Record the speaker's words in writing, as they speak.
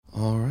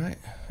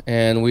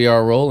and we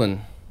are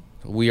rolling.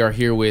 We are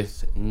here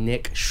with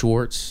Nick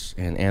Schwartz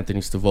and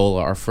Anthony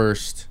Stavola. Our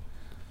first,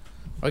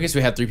 I guess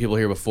we had 3 people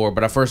here before,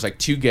 but our first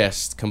 2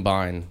 guests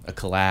combined, a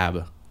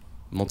collab,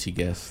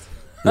 multi-guest.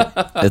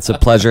 It's a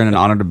pleasure and an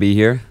honor to be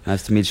here.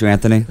 Nice to meet you,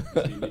 Anthony.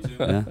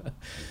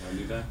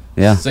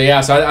 Yeah. So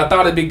I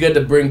thought it'd be good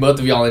to bring both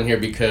of y'all in here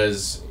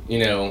because,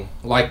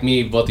 like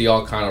me, both of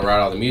y'all kind of write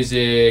all the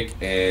music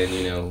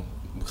and,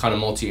 kind of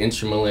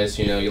multi-instrumentalists,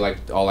 you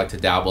like to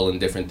dabble in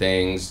different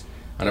things.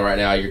 I know right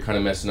now you're kind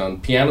of messing on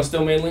piano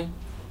still mainly?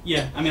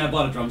 Yeah, I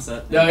bought a drum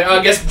set. No,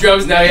 I guess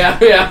drums now, yeah.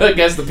 I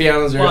guess the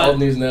pianos are old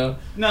news now.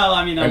 No,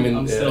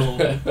 I'm still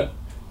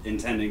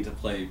intending to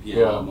play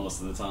piano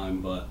most of the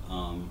time, but,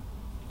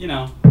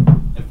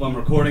 if I'm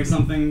recording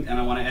something and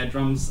I want to add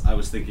drums, I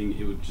was thinking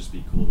it would just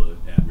be cool to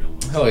add real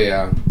ones. Oh,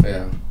 yeah.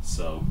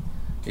 So,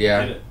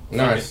 yeah,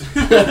 nice.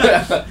 And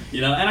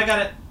I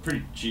got it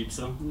pretty cheap,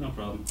 so no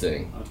problem.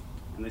 Dang.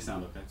 And they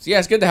sound okay. So, yeah,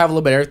 it's good to have a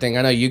little bit of everything.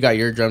 I know you got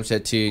your drum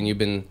set too,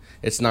 and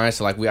it's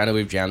nice. I know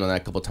we've jammed on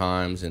that a couple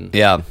times, and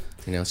yeah,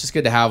 it's just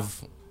good to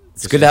have.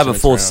 It's good to have a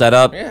full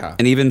setup. Yeah.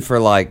 And even for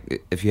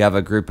if you have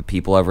a group of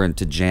people over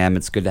to jam,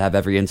 it's good to have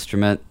every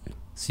instrument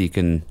so you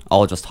can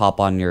all just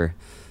hop on your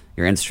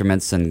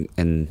instruments and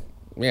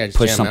just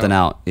push something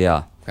out.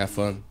 Yeah. Have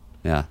fun.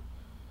 Yeah.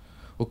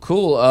 Well,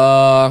 cool.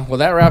 Well,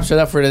 that wraps it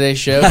up for today's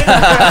show.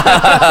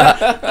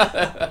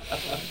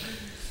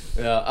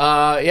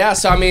 Yeah.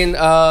 So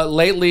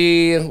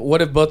lately,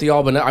 what have both of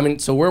y'all been?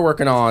 So we're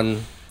working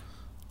on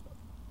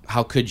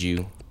How Could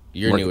You,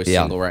 your newest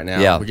single right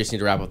now. Yeah. We just need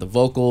to wrap up the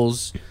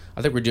vocals.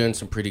 I think we're doing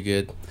some pretty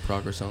good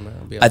progress on that.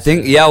 I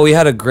think we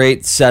had a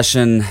great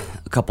session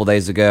a couple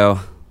days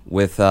ago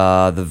with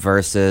the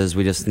verses.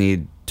 We just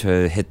need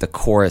to hit the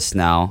chorus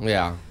now.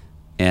 Yeah.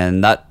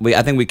 And I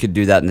think we could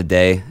do that in a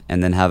day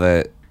and then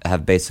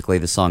have basically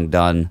the song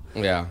done.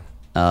 Yeah.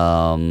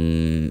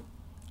 And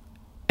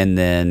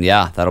then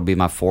that'll be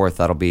my 4th.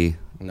 That'll be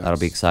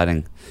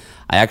exciting.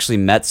 I actually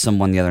met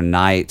someone the other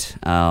night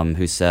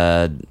who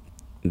said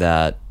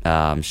that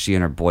she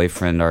and her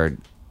boyfriend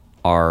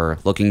are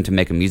looking to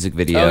make a music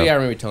video. Oh yeah, I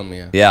remember you telling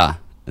me. Yeah,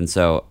 and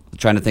so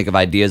trying to think of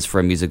ideas for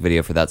a music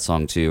video for that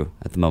song too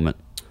at the moment.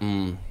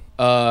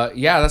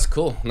 Yeah, that's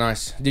cool.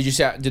 Nice.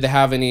 Did they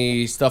have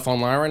any stuff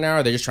online right now? Or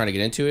are they just trying to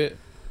get into it?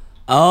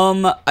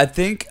 I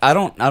think I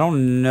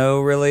don't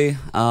know really.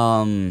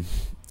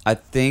 I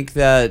think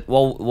that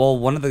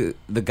one of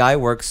the guy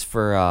works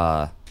for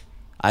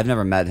I've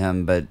never met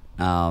him, but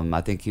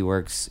I think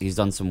he's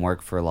done some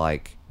work for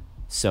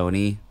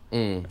Sony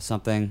or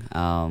something.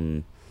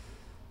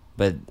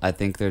 But I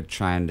think they're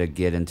trying to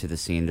get into the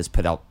scene, just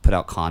put out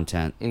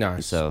content.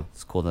 Nice. So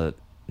it's cool to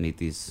meet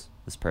this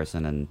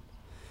person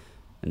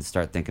and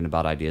start thinking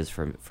about ideas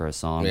for a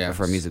song or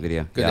for a music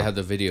video. Good to have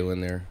the video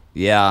in there.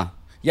 Yeah.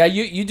 Yeah,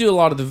 you do a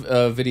lot of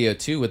the video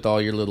too with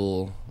all your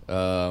little.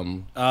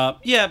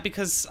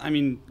 Because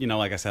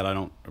like I said, I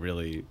don't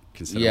really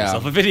consider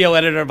myself a video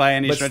editor by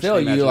any stretch of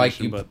the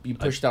imagination. But you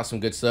pushed out some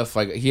good stuff.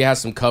 He has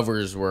some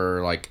covers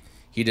where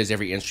he does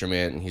every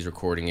instrument and he's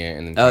recording it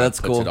and then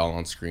that's puts cool. it all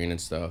on screen and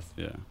stuff.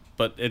 Yeah,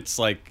 but it's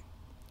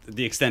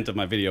the extent of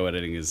my video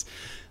editing is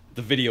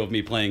the video of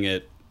me playing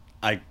it.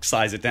 I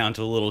size it down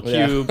to a little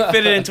cube,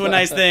 fit it into a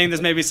nice thing.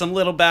 There's maybe some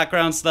little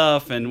background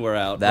stuff, and we're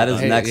out. That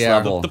is next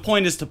level. The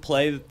point is to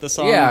play the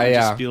song. Yeah.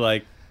 Just be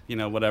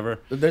whatever.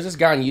 There's this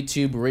guy on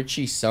YouTube,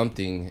 Richie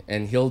something,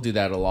 and he'll do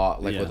that a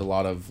lot, with a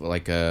lot of some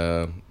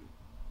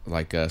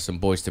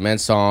Boyz II Men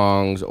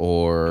songs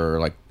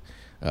or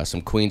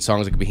some Queen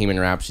songs like Bohemian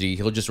Rhapsody.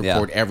 He'll just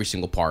record every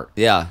single part.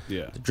 Yeah.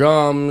 The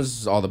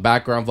drums, all the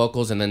background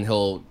vocals, and then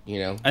he'll,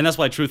 And that's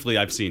why, truthfully,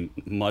 I've seen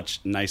much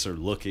nicer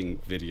looking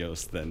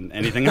videos than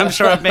anything I'm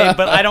sure I've made.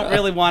 But I don't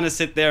really want to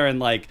sit there and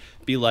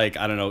be I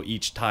don't know,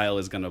 each tile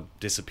is gonna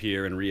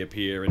disappear and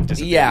reappear and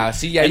disappear. Yeah.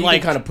 See, yeah, and you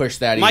can kind of push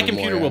that. My even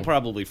computer more, will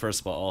probably,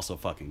 first of all, also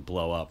fucking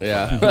blow up.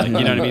 Yeah. You know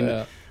what I mean?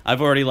 Yeah. I've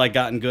already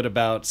gotten good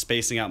about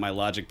spacing out my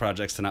Logic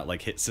projects to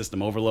not hit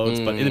system overloads.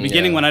 But in the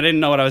beginning, when I didn't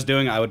know what I was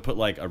doing, I would put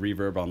a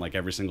reverb on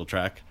every single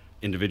track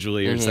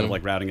individually, or instead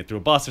of routing it through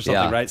a bus or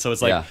something, right? So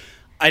it's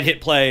I'd hit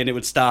play and it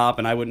would stop,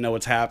 and I wouldn't know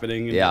what's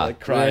happening, and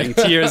crying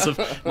tears of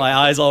my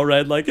eyes all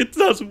red, it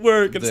doesn't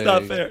work, it's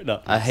not fair.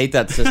 No, I hate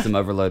that system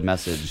overload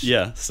message.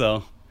 Yeah,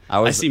 so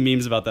I see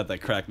memes about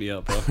that crack me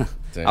up, bro.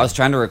 I was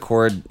trying to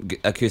record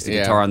acoustic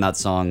guitar on that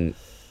song,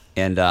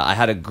 and I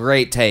had a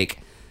great take.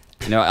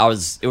 It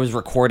was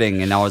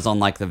recording, and I was on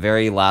the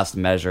very last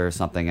measure or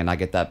something, and I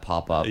get that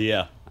pop up.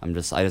 Yeah. I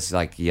just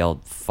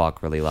yelled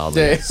 "fuck" really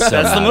loudly. That's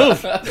the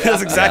move.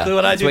 That's exactly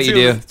what I do.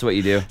 That's what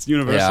you do. It's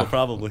universal,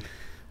 probably.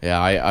 Yeah,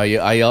 I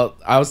yelled.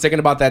 I was thinking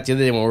about that the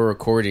other day when we were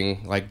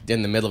recording,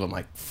 in the middle of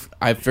it.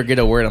 I forget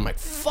a word. I'm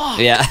fuck.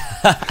 Yeah.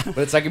 But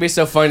it's it'd be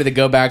so funny to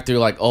go back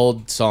through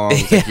old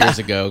songs years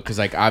ago, because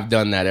I've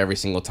done that every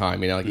single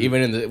time.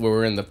 Even when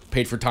we're in the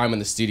paid for time in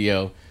the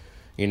studio,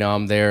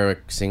 I'm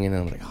there singing,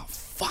 and I'm oh.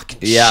 fucking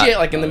Yeah. shit,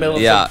 like in the middle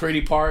of Yeah. some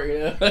pretty part. You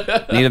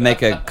know? Need to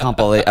make a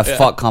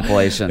fuck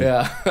compilation.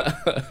 Yeah.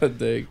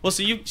 Dig. Well,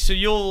 so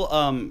you'll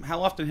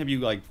how often have you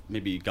like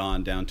maybe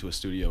gone down to a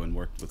studio and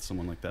worked with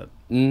someone like that?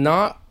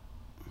 Not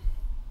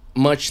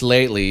much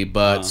lately,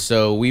 but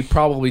so we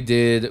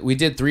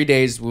did 3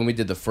 days when we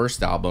did the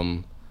first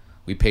album.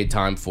 We paid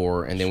time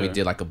for, and then we Sure.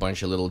 did like a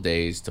bunch of little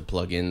days to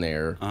plug in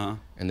there. Uh-huh.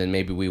 And then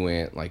maybe we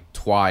went like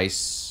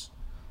twice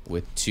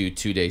with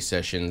 2-day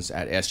sessions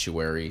at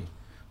Estuary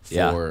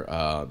for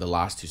the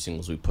last 2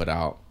 singles we put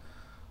out.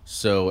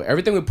 So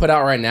everything we put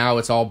out right now,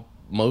 it's all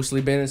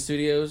mostly been in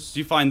studios. Do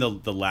you find the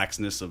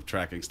laxness of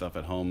tracking stuff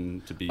at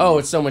home to be? Oh,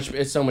 it's so much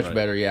Right.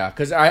 better, yeah.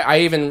 Because I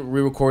even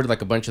re-recorded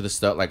like a bunch of the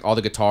stuff, like all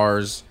the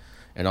guitars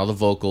and all the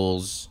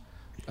vocals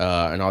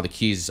and all the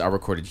keys I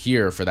recorded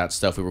here for that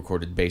stuff. We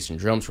recorded bass and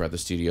drums for at the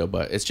studio,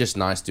 but it's just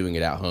nice doing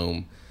it at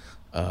home.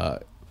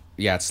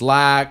 Yeah, it's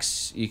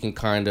lax. You can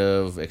kind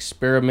of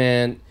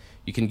experiment.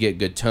 You can get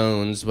good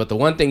tones, but the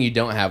one thing you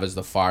don't have is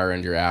the fire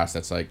under your ass.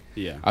 That's like,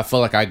 Yeah. I feel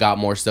like I got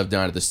more stuff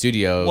done at the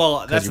studio. Well,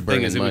 'cause that's you're the thing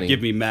bringing is it would money.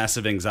 give me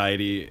massive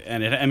anxiety,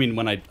 and I mean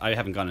when I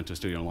haven't gone into a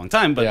studio in a long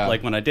time, but Yeah.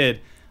 like when I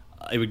did,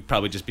 it would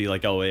probably just be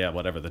like, oh yeah,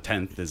 whatever. The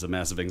 10th is a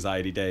massive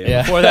anxiety day. And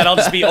Yeah. before that, I'll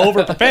just be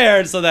over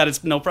prepared so that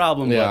it's no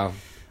problem. Yeah.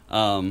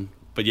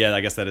 But yeah, I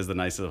guess that is the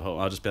nice of home.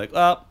 I'll just be like,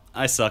 well,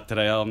 I suck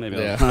today. Oh, maybe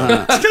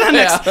Yeah.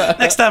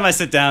 next time I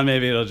sit down,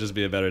 maybe it'll just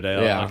be a better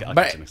day. Yeah, I'll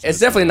but catch it next it's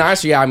time. definitely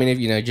nice. Yeah, I mean, if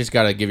you know, you just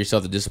gotta give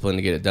yourself the discipline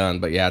to get it done.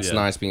 But yeah, it's Yeah.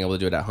 nice being able to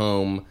do it at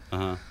home.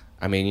 Uh-huh.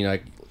 I mean, you know,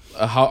 like,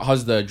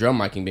 how's the drum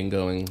miking been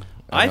going?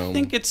 at I home?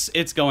 think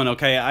it's going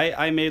okay.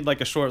 I made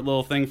like a short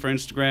little thing for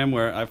Instagram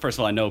where first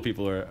of all I know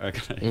people are gonna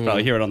Mm-hmm.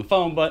 probably hear it on the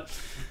phone, but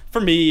for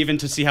me even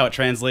to see how it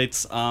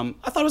translates, I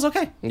thought it was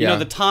okay. You Yeah. know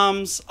the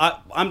toms.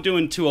 I'm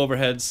doing 2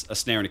 overheads, a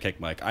snare and a kick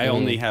mic. I Mm-hmm.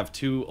 only have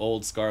 2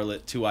 old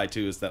Scarlett 2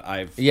 i2s that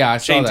I've Yeah, I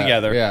saw chained that.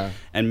 together Yeah.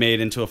 and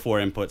made into a 4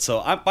 input.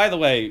 So by the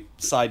way,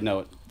 side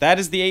note, that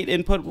is the 8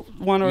 input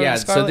one or Yeah, the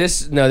so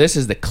Scarlett? this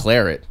is the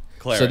Claret.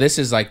 Claret. So this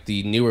is like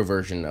the newer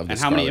version of the And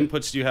how many Scarlett.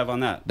 inputs do you have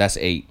on that? That's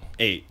 8.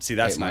 8. See,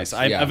 that's 8 nice.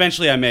 mics, yeah.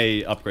 Eventually I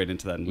may upgrade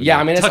into that. And we Yeah,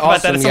 can I mean, it's talk about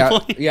awesome. that at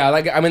some point. Yeah,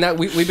 like I mean,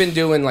 we've been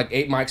doing like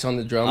 8 mics on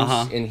the drums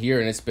Uh-huh. in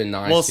here, and it's been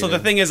nice. Well, so you the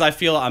know? thing is, I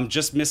feel I'm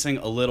just missing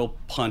a little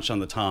punch on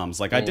the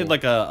toms. Like I did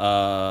like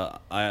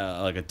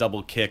a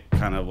double kick,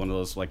 kind of one of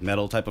those like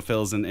metal type of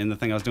fills in the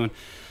thing I was doing,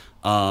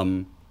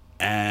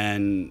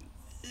 and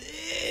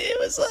it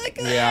was like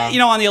Yeah. you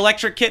know, on the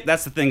electric kit.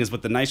 That's the thing is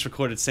with the nice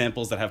recorded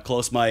samples that have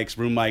close mics,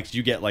 room mics,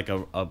 you get like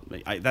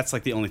that's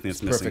like the only thing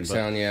that's missing. perfect But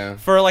sound. Yeah.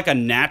 for like a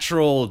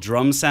natural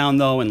drum sound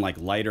though, and like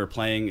lighter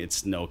playing,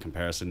 it's no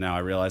comparison. Now I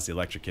realize the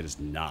electric kit is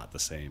not the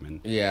same, and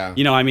Yeah.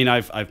 you know, I mean,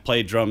 I've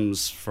played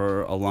drums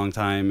for a long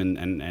time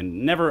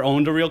and never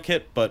owned a real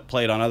kit, but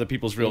played on other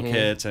people's real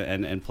kits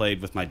and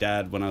played with my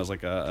dad when I was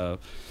like a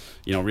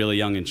you know, really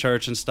young in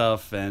church and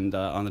stuff and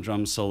on the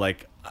drums. So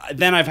like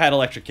then I've had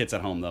electric kits at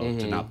home though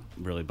to not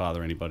really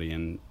bother anybody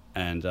and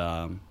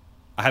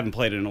I haven't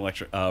played an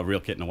electric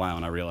real kit in a while,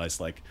 and I realized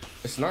like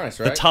It's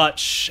nice, right? the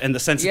touch and the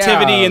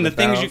sensitivity Yeah, and the the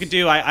things you bounce. could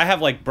do. I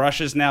have like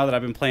brushes now that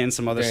I've been playing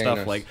some other Very stuff.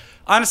 nice. Like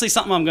honestly,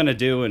 something I'm gonna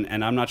do,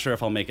 and I'm not sure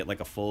if I'll make it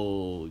like a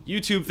full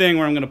YouTube thing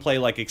where I'm gonna play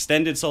like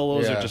extended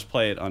solos Yeah. or just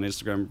play it on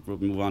Instagram. We'll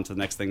move on to the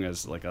next thing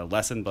as like a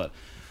lesson, but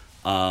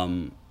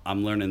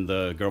I'm learning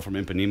the Girl from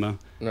Ipanema.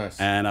 Nice.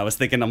 And I was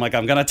thinking, I'm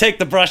gonna take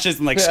the brushes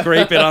and like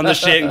scrape it on the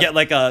shit and get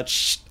like a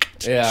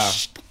Yeah.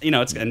 you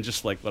know, it's and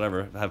just like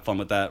whatever, have fun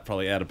with that.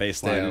 Probably add a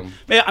bass line. Damn.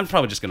 Maybe I'm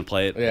probably just gonna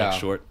play it Yeah. like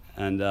short,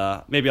 and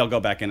maybe I'll go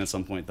back in at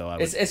some point though. I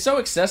would, It's so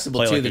accessible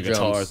play to like the a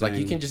guitar drums. Like you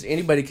thing. can just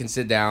anybody can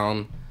sit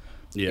down.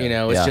 yeah. You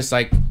know, it's Yeah. just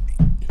like,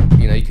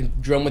 you know, you can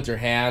drum with your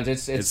hands.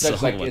 It's It's such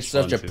so like much it's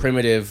such fun, a too.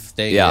 primitive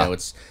thing. Yeah. You know,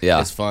 it's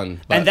Yeah. fun.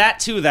 But, And that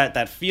too,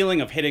 that feeling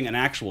of hitting an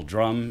actual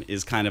drum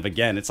is kind of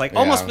again, it's like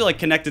almost Yeah. feel like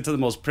connected to the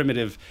most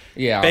primitive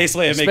Yeah. bass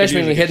way of making Especially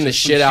when music. you're hitting It's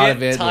the just shit some out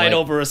of it, tied like-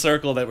 over a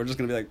circle that we're just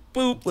gonna be like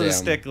boop with a Damn.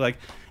 stick. Like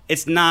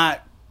it's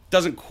not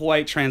doesn't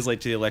quite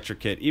translate to the electric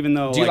kit, even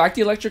though do you like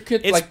the electric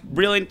kit? it's Like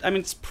really, I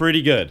mean, it's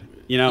pretty good.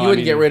 You know, you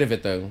wouldn't get rid of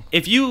it though,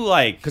 if you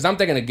like. because I'm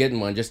thinking of getting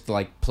one just to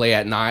like play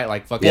at night,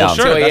 like fucking Yeah. Well,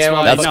 2 sure, that's a.m. why.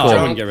 on That's the no, cool. I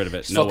drum. wouldn't get rid of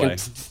it. No way.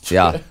 Fucking-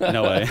 Yeah.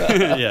 No way.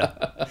 Yeah.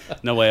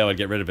 No way I would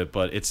get rid of it,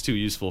 but it's too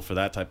useful for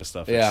that type of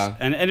stuff. Yeah.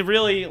 And it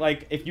really,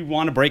 like, if you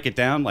want to break it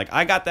down, like,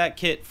 I got that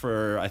kit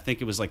for, I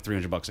think it was like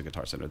 $300 at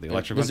Guitar Center, the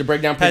electric Was one. the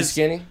breakdown pretty Has-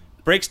 skinny?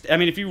 Breaks, I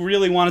mean, if you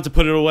really wanted to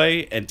put it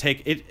away and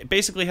take, it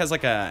basically has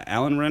like a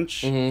Allen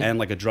wrench and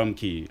like a drum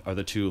key are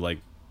the two, like,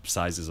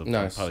 sizes of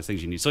Nice. probably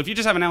things you need. So if you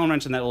just have an Allen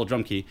wrench and that little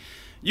drum key,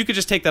 you could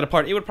just take that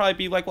apart. It would probably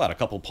be like, what, a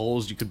couple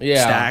poles you could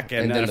Yeah, stack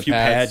and and then then a the few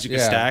pads, pads you could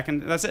yeah. stack,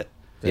 and that's it.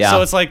 Yeah.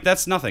 So it's like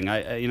that's nothing.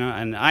 You know,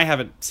 and I have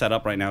it set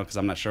up right now because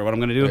I'm not sure what I'm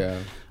gonna do. Yeah.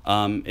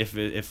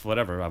 If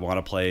whatever I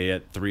want to play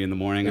at 3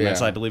 a.m. and I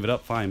decide to leave it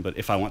up, fine. But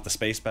if I want the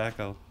space back,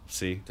 I'll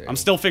see. I'm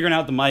still figuring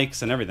out the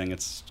mics and everything.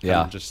 It's kind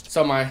of just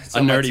a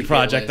nerdy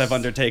project I've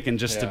undertaken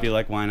just to be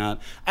like, why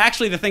not?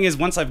 Actually, the thing is,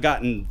 once I've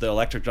gotten the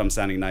electric drum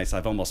sounding nice,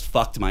 I've almost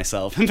fucked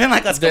myself and been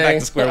like, let's go back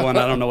to square one.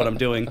 I don't know what I'm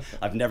doing.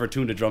 I've never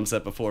tuned a drum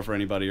set before for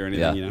anybody or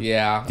anything. You know?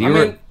 Yeah.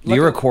 Do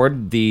you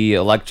record the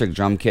electric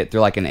drum kit through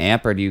like an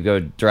amp, or do you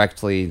go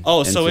directly?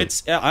 Oh, so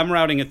I'm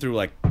routing it through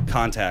like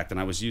Contact, and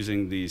I was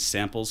using these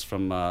samples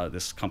from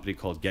this company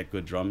called Get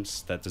Good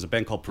Drums. That there's a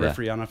band called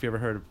Periphery. I don't know if you ever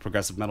heard of,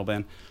 progressive metal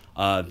band.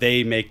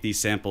 They make these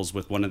samples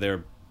with one of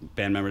their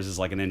band members is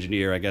like an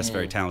engineer, I guess,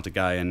 very talented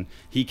guy, and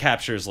he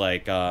captures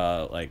like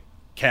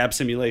cab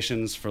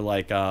simulations for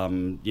like I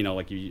don't know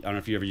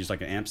if you ever use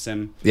like an amp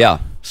sim. Yeah.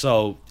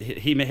 So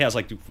he has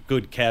like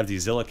good cabs,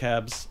 these Zilla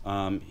cabs.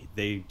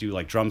 They do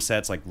like drum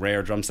sets, like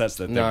rare drum sets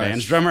that their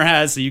band's drummer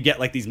has. So you get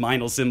like these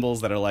Meinl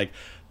cymbals that are like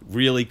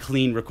really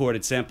clean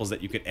recorded samples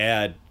that you could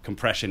add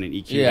compression and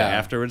EQ to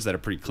afterwards that are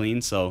pretty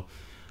clean. So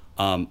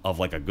of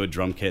like a good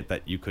drum kit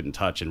that you couldn't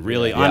touch. And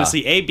really,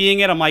 honestly, being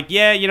it, I'm like,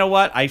 yeah, you know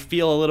what? I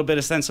feel a little bit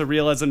of sense of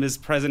realism is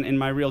present in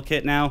my real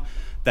kit now.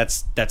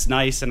 That's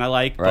nice and I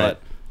like,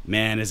 but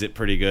man, is it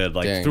pretty good.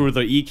 Like through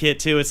the E kit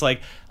too, it's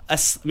like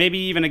maybe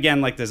even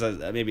again like there's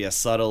maybe a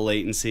subtle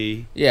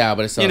latency. Yeah,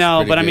 but it's but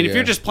I mean, if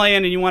you're just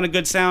playing and you want a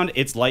good sound,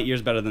 it's light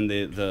years better than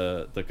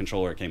the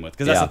controller it came with.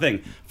 Because that's the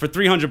thing. For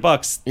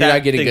 $300, you're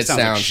not getting good sounds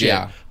sound. Like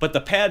shit. But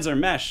the pads are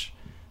mesh.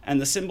 And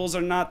the cymbals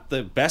are not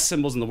the best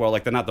cymbals in the world.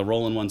 Like they're not the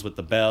rolling ones with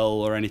the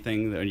bell or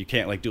anything. And you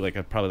can't like do like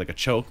probably like a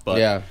choke.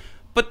 But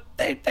but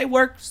they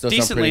work still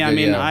decently. Good, I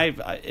mean,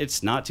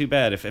 it's not too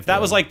bad. If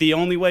that was like the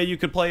only way you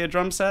could play a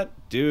drum set,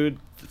 dude,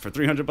 for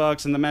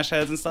 $300 and the mesh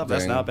heads and stuff,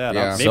 that's not bad.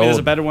 Maybe there's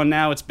a better one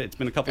now. It's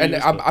been a couple. And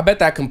years. I bet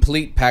that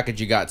complete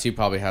package you got too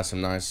probably has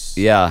some nice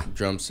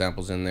drum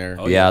samples in there.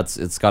 Oh,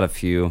 it's got a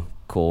few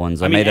cool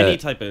ones. I mean, any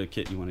type of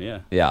kit you want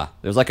to, yeah.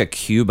 There's like a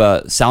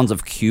Cuba, sounds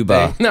of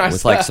Cuba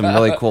with like some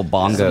really cool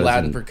bongos. Some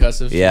Latin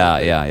percussive.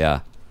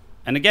 Yeah.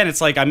 And again, it's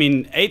like, I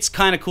mean, it's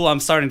kind of cool. I'm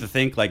starting to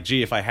think like,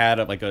 gee, if I had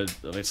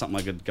something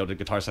like go to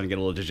Guitar Center and get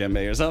a little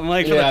djembe or something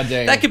like that,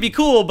 that could be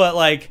cool. But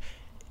like,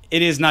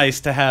 it is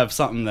nice to have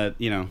something that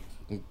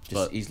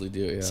just easily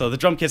do it. Yeah. So the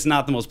drum kit's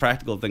not the most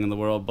practical thing in the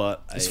world,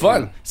 but it's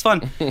fun. It's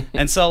fun.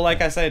 And so,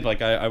 like I said, like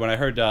when I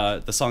heard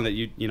the song that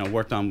you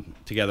worked on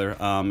together,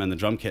 and the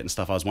drum kit and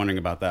stuff, I was wondering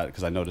about that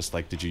because I noticed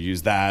like, did you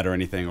use that or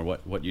anything or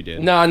what you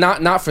did? No,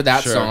 not for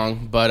that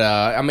song, but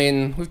I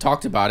mean, we've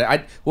talked about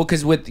it.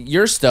 Because with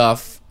your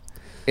stuff,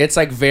 it's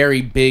like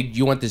very big.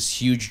 You want this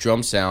huge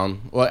drum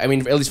sound. Well, I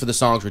mean, at least for the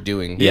songs we're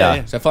doing.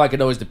 Yeah. So I feel like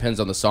it always depends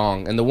on the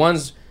song, and the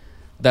ones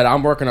that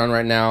I'm working on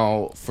right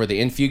now for the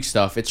Infugue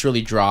stuff, it's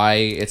really dry.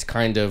 It's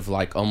kind of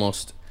like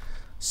almost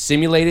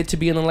simulated to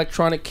be an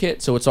electronic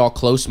kit, so it's all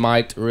close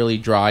mic'd, really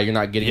dry. You're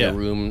not getting a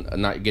room,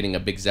 not getting a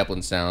big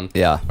Zeppelin sound.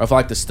 Yeah. I feel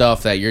like the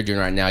stuff that you're doing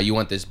right now, you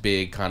want this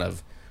big kind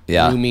of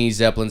roomy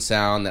Zeppelin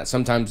sound that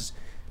sometimes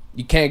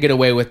you can't get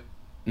away with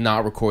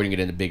not recording it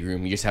in a big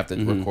room. You just have to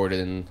record it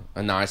in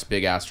a nice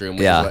big ass room,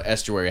 which is what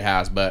Estuary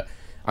has. But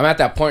I'm at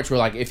that point where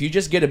like if you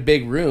just get a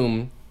big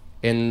room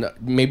and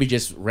maybe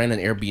just rent an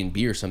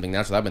Airbnb or something.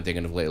 That's what I've been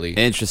thinking of lately.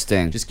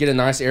 Interesting. Just get a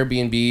nice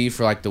Airbnb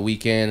for like the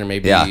weekend or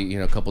maybe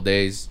a couple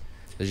days.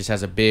 That just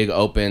has a big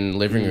open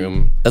living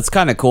room. That's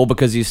kind of cool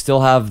because you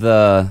still have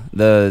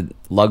the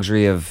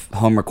luxury of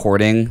home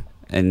recording,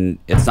 and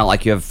it's not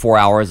like you have 4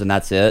 hours and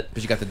that's it.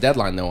 But you got the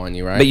deadline though on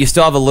you, right? But you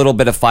still have a little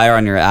bit of fire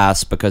on your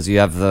ass because you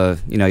have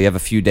you have a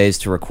few days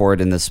to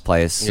record in this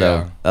place.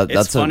 So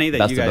it's funny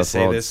that you guys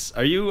say this.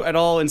 Are you at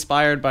all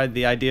inspired by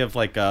the idea of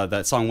like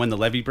that song "When the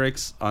Levee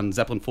Breaks" on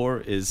Zeppelin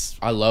 4?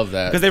 I love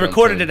that because they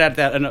recorded it at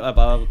that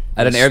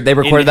they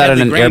recorded that at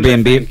an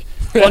Airbnb.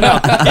 Well, no.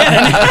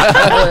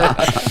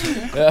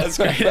 That's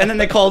great. And then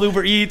they called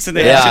Uber Eats and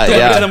they had to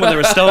deliver to them when they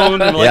were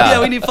stoned. And we're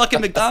like, we need fucking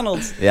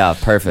McDonald's. Yeah,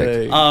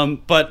 perfect.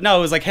 But no,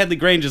 it was like Headley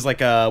Grange is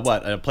like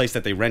a place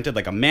that they rented,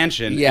 like a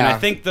mansion. Yeah. And I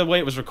think the way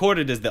it was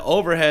recorded is the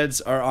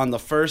overheads are on the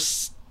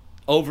first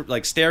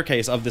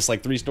staircase of this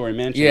like 3-story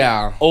mansion.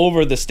 Yeah.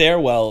 Over the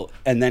stairwell,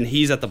 and then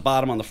he's at the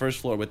bottom on the first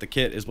floor with the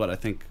kit is what I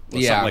think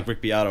was something like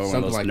Rick Beato or one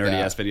of those like nerdy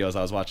ass videos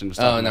I was watching.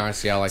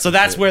 Nice. Yeah, I like so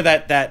that's where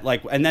that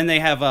like, and then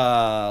they have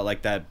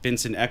like that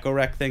Vincent Echo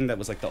Rec thing that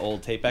was like the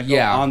old tape echo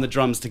on the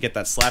drums to get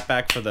that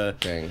slapback for the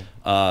thing.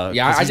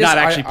 He's not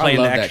actually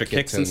playing the extra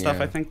kicks and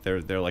stuff. I think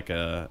they're like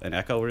an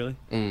echo really.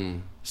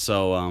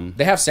 So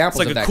they have samples.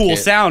 It's like of a cool kit.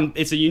 sound.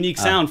 It's a unique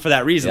sound for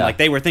that reason. Yeah. Like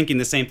they were thinking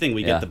the same thing.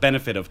 We get the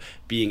benefit of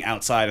being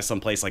outside of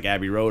some place like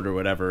Abbey Road or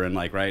whatever, and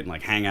like and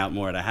like hang out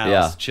more at a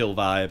house, chill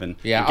vibe, and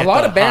a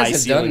lot of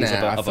bands have done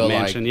that. Of a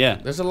mansion,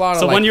 there's a lot of.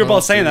 So like when you were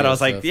both saying that, I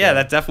was like, stuff,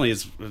 that definitely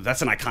is.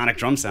 That's an iconic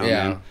drum sound,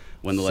 man.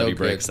 When the Levee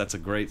Breaks, that's a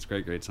great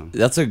song.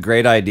 That's a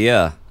great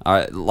idea.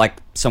 Like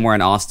somewhere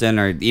in Austin,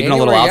 or even a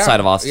little outside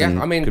of Austin.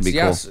 Yeah, I mean, could be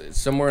cool.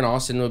 Somewhere in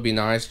Austin would be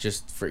nice,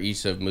 just for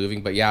ease of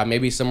moving. But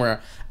maybe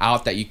somewhere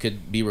out that you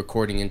could be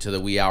recording into the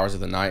wee hours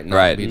of the night and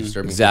not be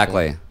disturbing.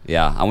 Exactly. People.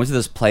 Yeah, I went to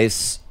this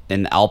place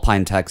in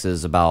Alpine,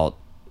 Texas, about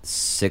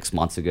 6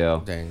 months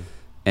ago. Dang.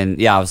 and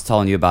yeah, I was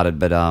telling you about it,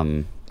 but I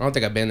don't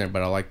think I've been there,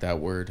 but I like that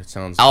word. It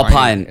sounds Alpine.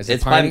 piney. Is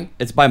it piney?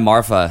 It's by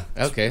Marfa.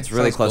 Okay, it's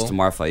really sounds close cool. to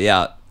Marfa.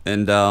 Yeah,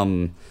 and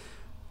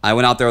I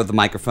went out there with a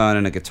microphone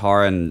and a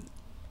guitar, and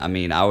I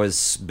mean, I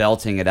was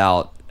belting it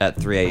out at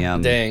 3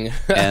 a.m. Dang.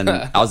 And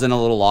I was in a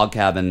little log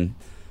cabin,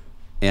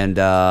 and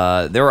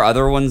there were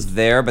other ones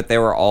there, but they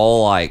were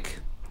all like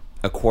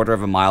a quarter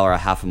of a mile or a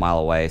half a mile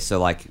away. So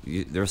like,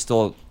 there were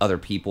still other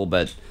people,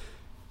 but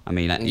I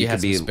mean, you had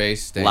could be some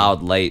space, dang.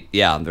 loud late.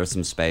 Yeah, there's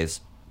some space.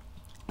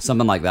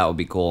 Something like that would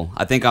be cool.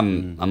 I think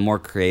I'm more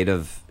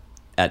creative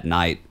at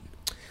night.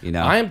 You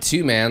know, I am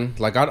too, man.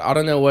 Like I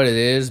don't know what it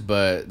is,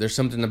 but there's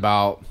something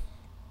about,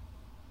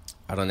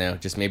 I don't know,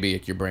 just maybe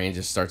like your brain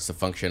just starts to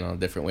function on a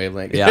different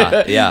wavelength.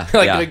 Yeah,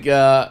 like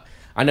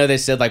I know they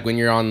said like when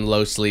you're on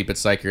low sleep,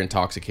 it's like you're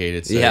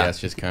intoxicated. So yeah, it's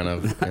just kind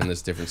of in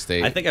this different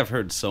state. I think I've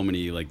heard so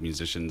many like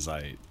musicians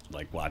I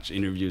like watch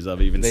interviews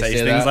of even They say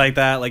say things that? like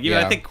that. Like,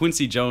 Yeah. I think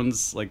Quincy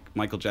Jones, like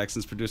Michael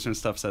Jackson's producer and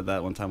stuff, said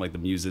that one time. Like the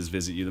muses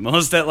visit you the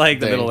most at like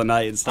the Dang. middle of the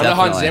night and I stuff. know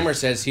Hans Definitely. Zimmer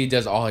says he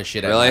does all his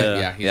shit at Really? night.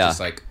 Yeah, he's Yeah. just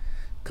like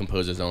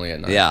composes only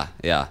at night. yeah.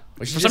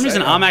 Which For is some just,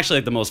 reason, I don't I'm know. actually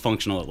like the most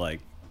functional at like,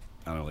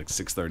 I don't know, like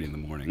 6:30 in the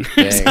morning.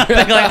 Dang.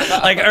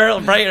 like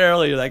early, bright and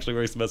early, it actually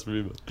works the best for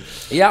me. But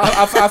Yeah,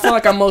 I feel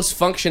like I'm most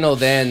functional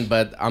then,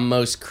 but I'm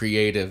most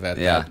creative at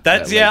Yeah. that.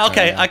 that's that yeah, late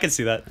okay, time. I can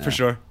see that for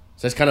sure.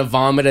 So it's kind of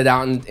vomited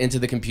out into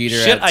the computer.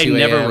 Shit, at I 2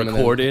 never a.m. and then-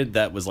 recorded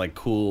that was like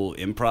cool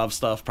improv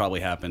stuff. Probably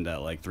happened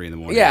at like 3 in the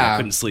morning. Yeah. I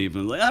couldn't sleep.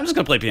 And like, I'm just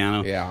gonna play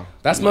piano. Yeah,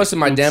 that's most of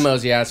my oops.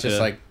 demos. Yeah, it's just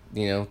Yeah. like,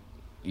 you know,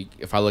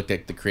 if I looked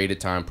at the creative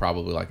time,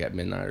 probably like at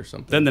midnight or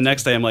something. Then the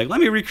next day, I'm like, let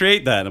me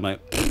recreate that. I'm like,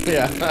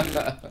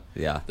 yeah,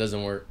 Yeah.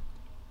 doesn't work.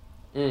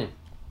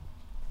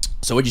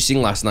 So what'd you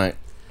sing last night?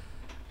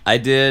 I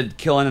did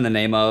Killing in the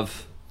Name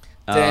of.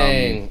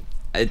 Dang.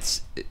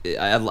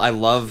 I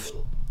love.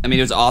 I mean,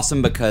 it was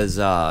awesome because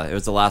it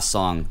was the last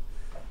song,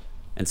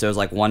 and so it was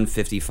like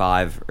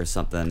 1:55 or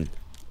something,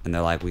 and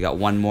they're like, "We got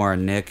one more,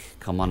 Nick,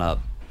 come on up."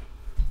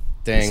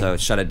 Dang. So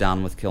shut it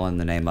down with Killing in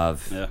the Name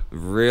of. Yeah.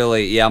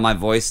 Really, yeah. My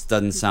voice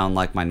doesn't sound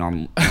like my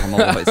normal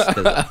voice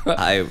because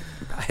I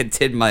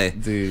did my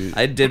Dude.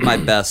 I did my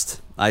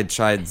best. I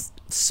tried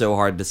so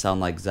hard to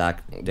sound like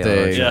Zach De La Dang.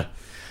 Rocha. yeah.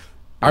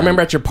 I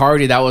remember at your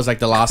party, that was like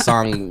the last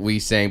song we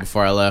sang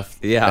before I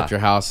left. Yeah. At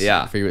your house.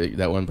 Yeah. For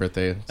that one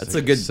birthday. It's That's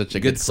like a good, such a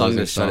good song to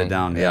closing shut it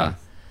down. Yeah.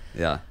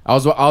 I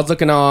was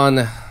looking on,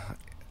 I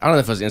don't know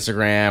if it was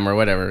Instagram or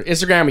whatever,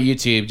 Instagram or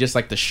YouTube, just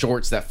like the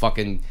shorts that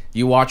fucking,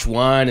 you watch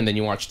one and then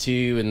you watch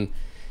two and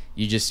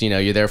you just, you know,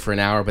 you're there for an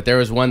hour. But there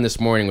was one this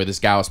morning where this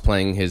guy was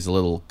playing his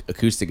little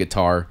acoustic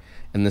guitar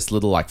and this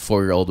little like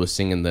 4-year-old was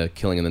singing the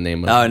Killing in the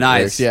Name of. Oh,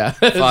 nice. lyrics. Yeah.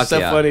 Fuck It's so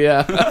yeah. funny,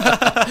 yeah.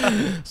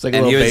 It's like a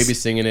And little he was- baby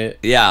singing it.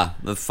 Yeah,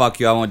 the fuck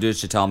you, I won't do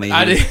what you tell me.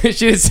 I did,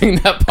 she didn't sing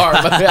that part,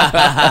 but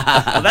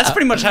yeah. Well, that's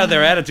pretty much how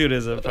their attitude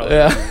is. Probably.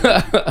 Yeah.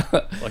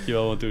 Fuck you,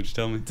 I won't do what you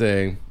tell me.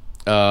 Dang.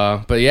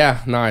 But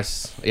yeah,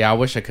 nice. Yeah, I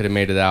wish I could have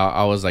made it out.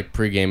 I was like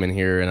pre-gaming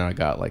here and I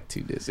got like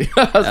too dizzy.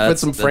 I was with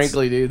some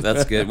Frankly, dude.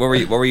 That's good. What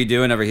were you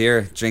doing over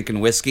here?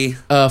 Drinking whiskey?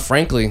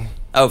 Frankly.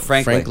 Oh,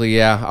 frankly. Frankly,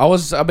 yeah.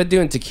 I've been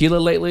doing tequila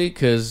lately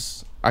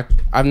because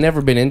I've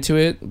never been into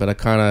it, but I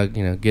kind of,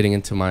 you know, getting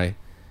into my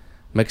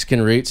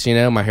Mexican roots, you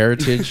know, my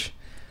heritage.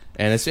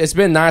 And it's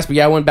been nice, but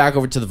yeah, I went back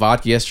over to the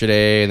vodka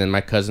yesterday, and then my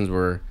cousins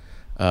were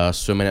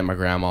swimming at my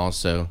grandma's,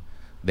 so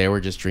they were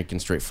just drinking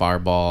straight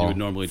Fireball. You would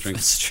normally drink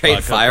Straight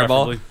vodka,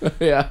 Fireball?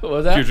 preferably. Yeah, what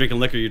was If that? you're drinking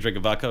liquor, you drink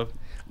a vodka.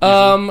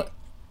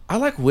 I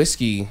like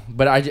whiskey,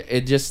 but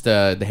it just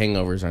the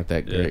hangovers aren't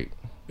that great.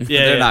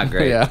 Yeah, They're not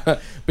great. Yeah,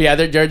 but yeah,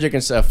 they're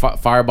drinking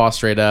Fireball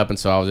straight up, and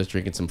so I was just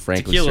drinking some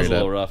Franklin Tequila's a straight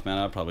little up. rough, man.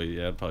 I'd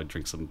probably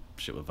drink some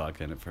shit with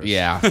vodka in it first.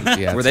 Yeah,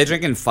 yeah. Were they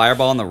drinking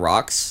Fireball on the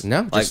rocks?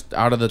 No, like just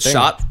out of the thing.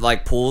 shot,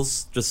 like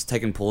pools, just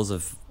taking pools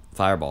of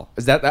Fireball.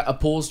 Is that a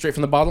pool straight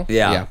from the bottle?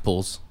 Yeah. yeah,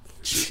 pools.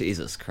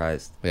 Jesus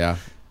Christ. Yeah,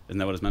 Isn't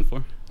that what it's meant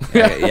for?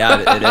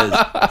 Yeah, it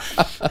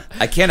is.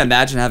 I can't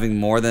imagine having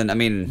more than. I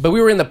mean, but we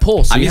were in the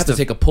pool, so I'm you used have to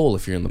to- take a pull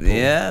if you're in the pool.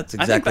 yeah, that's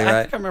exactly I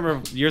right. think I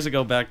remember years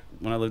ago back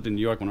when I lived in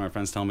New York, one of my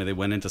friends telling me they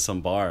went into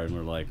some bar and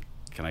were like,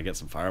 "Can I get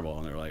some Fireball?"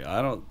 And they were like,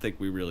 "I don't think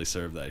we really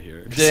serve that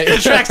here. It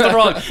attracts the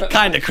wrong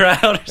kind of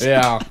crowd."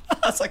 Yeah.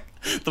 I was like,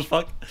 "The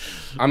fuck."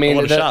 I mean,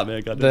 want a shot,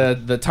 man.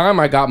 Goddamn. the time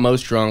I got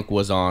most drunk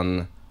was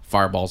on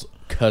Fireball's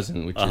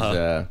cousin, which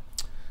is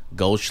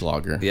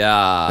Goldschlager.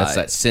 Yeah, That's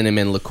that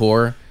cinnamon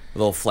liqueur.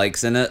 little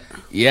flakes in it.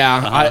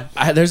 Yeah,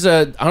 I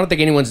don't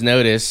think anyone's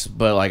noticed,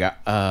 but like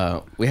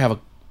we have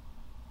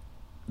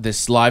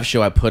this live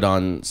show I put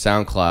on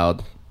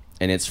SoundCloud,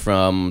 and it's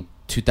from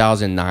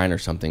 2009 or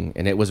something,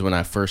 and it was when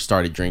I first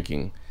started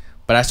drinking.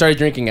 But I started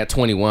drinking at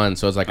 21,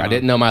 so it's like I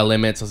didn't know my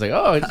limits. I was like,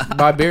 oh, just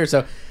buy beer.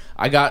 So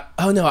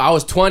I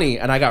was 20,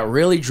 and I got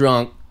really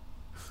drunk,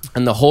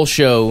 and the whole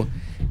show,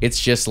 it's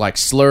just like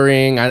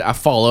slurring. I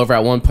fall over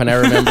at one point, I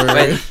remember.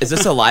 Wait, is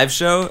this a live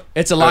show?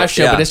 It's a live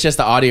show, yeah. but it's just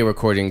the audio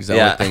recordings. The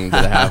Yeah. only thing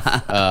that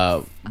I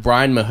have.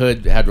 Brian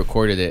Mahood had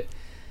recorded it,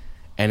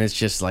 and it's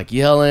just like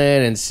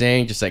yelling and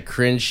saying just like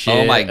cringe shit.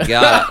 Oh my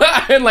god!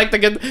 And like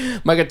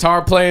my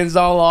guitar playing's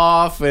all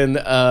off, and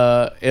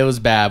it was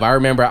bad. But I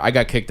remember I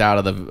got kicked out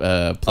of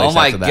the place. Oh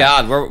my after that.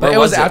 god! Where But it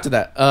was was it? after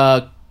that.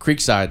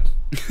 Creekside.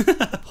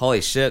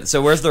 Holy shit!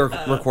 So where's the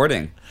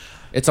recording?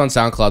 It's on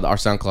SoundCloud. Our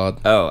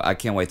SoundCloud. Oh, I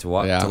can't wait to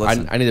watch. Yeah, to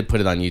listen. I need to put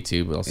it on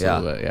YouTube also.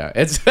 Yeah. But yeah,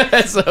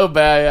 it's so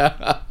bad.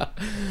 Yeah,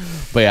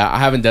 but yeah, I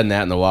haven't done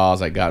that in a while. I was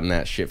like gotten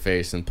that shit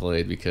face and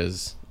played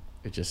because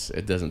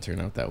it doesn't turn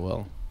out that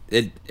well.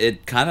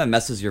 It kind of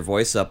messes your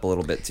voice up a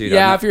little bit too.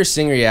 Yeah, doesn't if you're a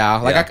singer, yeah.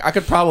 Like Yeah. I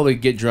could probably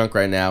get drunk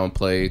right now and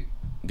play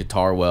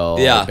guitar well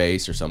Yeah. or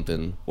bass or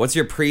something. it? What's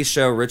your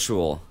pre-show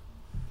ritual?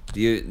 Do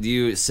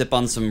you sip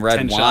on some red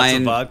 10 shots of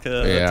wine,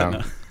 vodka.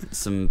 Yeah.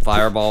 some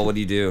Fireball? What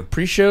do you do?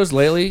 Pre-shows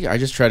lately, I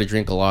just try to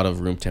drink a lot of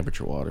room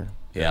temperature water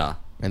Yeah,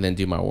 and then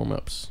do my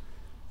warm-ups.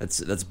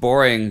 that's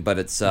boring, but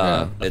it's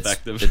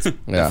Effective. It's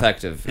Yeah.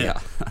 effective. Yeah.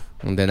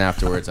 And then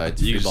afterwards, I You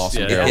free ball just-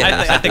 some yeah,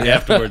 girls. I think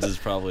afterwards is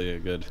probably a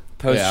good.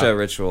 Post-show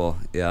ritual.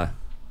 Yeah,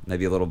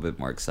 maybe a little bit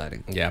more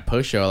exciting. Yeah,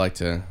 post show I like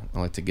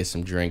to get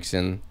some drinks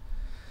in.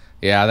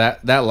 Yeah,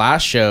 that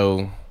last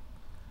show,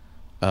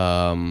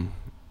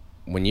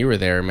 when you were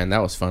there, man, that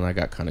was fun. I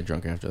got kind of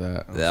drunk after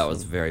that. That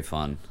was very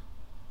fun.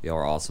 Y'all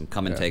are awesome.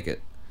 Come and take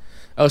it.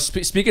 Oh,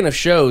 speaking of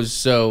shows,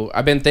 so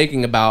I've been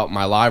thinking about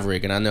my live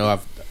rig, and I know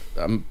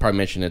I'm probably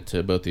mentioning it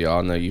to both of y'all.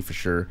 I know you for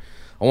sure.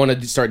 I want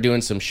to start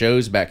doing some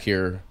shows back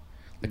here,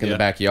 like in the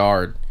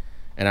backyard.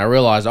 And I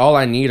realized all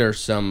I need are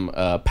some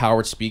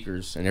powered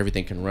speakers, and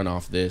everything can run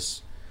off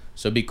this.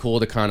 So it'd be cool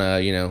to kind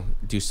of,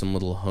 do some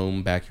little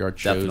home backyard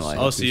shows. Definitely.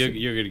 Oh, so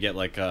you're gonna get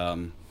like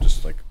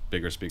just like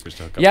bigger speakers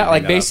to hook up. Yeah, and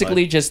like hang that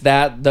basically outside? just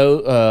that,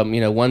 though.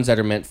 Ones that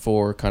are meant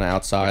for kind of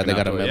outside. Like They an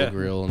got a outdoor, metal yeah.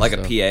 grill, and Like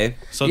stuff. a PA.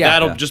 So Yeah.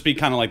 that'll Yeah. just be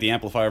kind of like the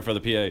amplifier for the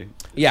PA.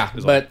 Yeah,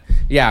 is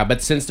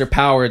but since they're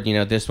powered,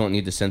 this won't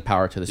need to send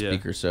power to the Yeah.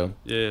 speaker. So,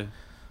 Yeah.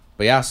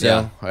 but yeah,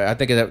 so Yeah. I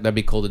think that'd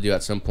be cool to do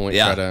at some point.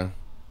 Yeah.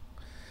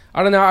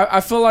 I don't know.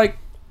 I feel like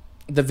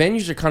the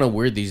venues are kind of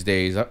weird these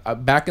days.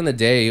 Back in the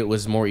day, it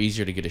was more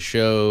easier to get a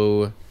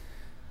show.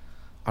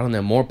 I don't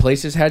know. More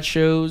places had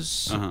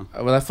shows. Uh-huh.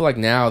 But I feel like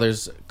now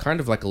there's kind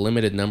of like a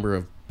limited number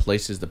of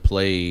places to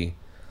play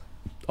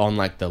on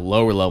like the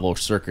lower level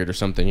circuit or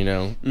something.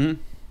 Mm-hmm.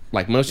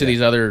 Like most of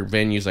these other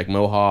venues, like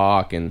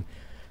Mohawk and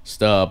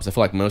Stubbs, I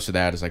feel like most of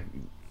that is like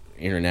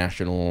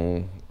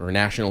international or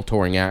national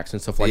touring acts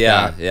and stuff like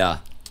Yeah, that. yeah.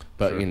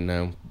 But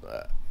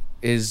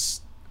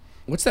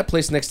what's that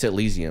place next to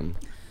Elysium?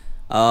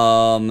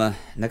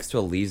 Next to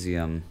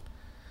Elysium,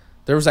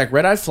 There was like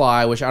Red Eye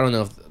Fly, which I don't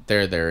know if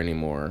they're there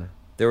anymore.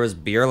 there was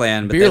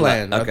Beerland. But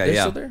Beerland, They are they okay,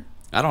 yeah. still there?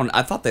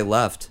 I thought they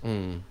left.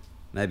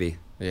 Maybe.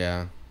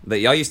 Yeah, But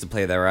y'all used to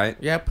play there, right?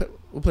 yeah.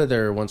 We'll play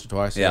there once or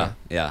twice. Yeah,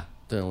 yeah.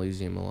 Done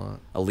Elysium a lot.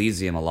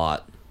 Elysium a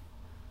lot.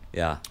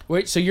 Yeah.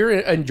 Wait, so you're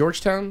in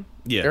Georgetown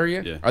Yeah,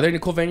 area? yeah. Are there any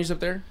cool venues up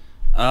there?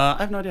 I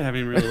have no idea. I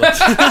haven't really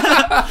looked.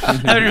 I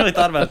haven't really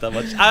thought about it that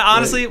much.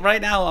 Honestly,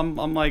 right now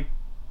I'm like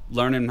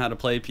learning how to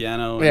play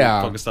piano. And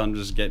Yeah. focused on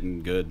just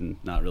getting good and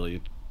not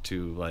really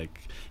too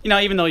like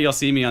even though you'll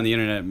see me on the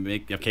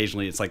internet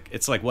occasionally, it's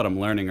like what I'm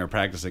learning or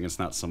practicing. It's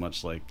not so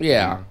much like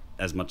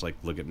as much like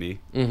look at me.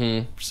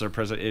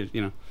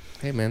 Mm-hmm.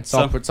 Hey man,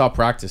 So- it's all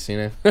practice,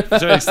 to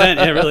an extent,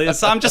 it really is.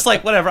 So I'm just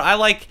like whatever. I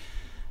like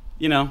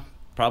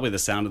probably the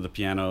sound of the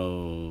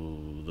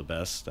piano the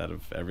best out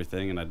of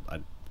everything, and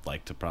I'd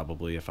like to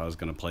probably, if I was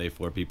going to play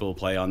for people,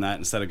 play on that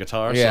instead of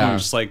guitar. So Yeah. I'm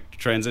just like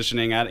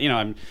transitioning at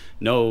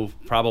I'm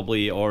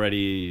probably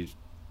already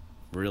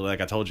really,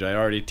 like I told you, it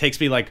already takes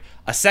me like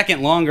a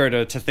second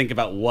longer to think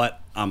about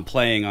what I'm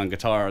playing on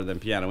guitar than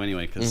piano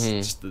anyway,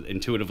 because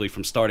intuitively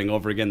from starting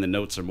over again the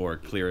notes are more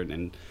clear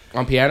and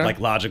On piano? like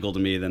logical to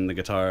me than the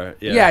guitar.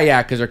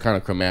 Yeah, because they're kind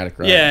of chromatic,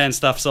 right? Yeah, and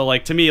stuff. So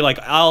like to me, like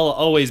I'll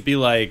always be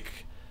like,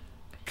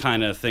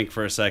 kind of think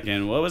for a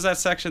second. What was that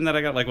section that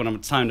I got? Like when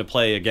I'm time to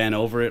play again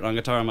over it on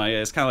guitar,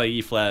 it's kind of like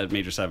E flat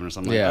major 7 or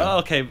something. Yeah. Like, oh,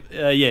 okay,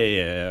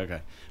 yeah,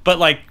 okay. But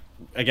like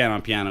again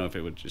on piano, if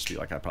it would just be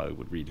like I probably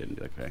would read it and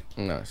be like, okay,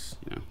 Nice.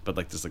 But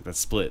like this like that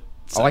split.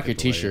 I like your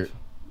second delay. T-shirt.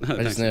 I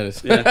Thanks. just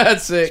noticed. Yeah.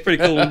 That's sick. It's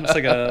pretty cool. It's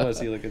like a what is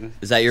he looking?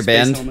 Is that your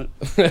Space band? helmet.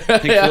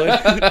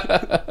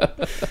 Pink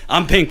Floyd.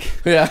 I'm Pink.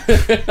 Yeah.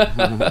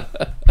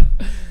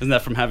 Isn't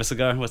that from Have a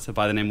Cigar? What's it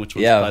by the name? Which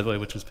was Yeah. by the way?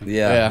 Which was Pink?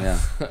 Yeah.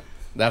 Yeah.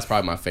 That's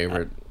probably my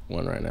favorite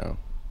one right now.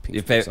 Pink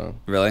Your Floyd favorite? song.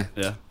 Really?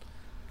 Yeah.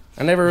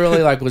 I never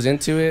really was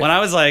into it. When I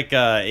was like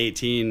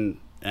 18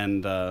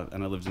 and I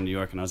lived in New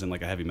York and I was in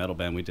like a heavy metal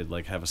band, we did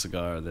like Have a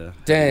Cigar, the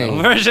Dang.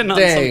 metal version on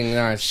Dang, some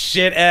nice.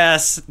 shit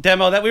ass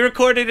demo that we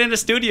recorded in a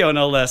studio,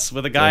 no less,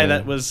 with a guy Dang.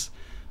 that was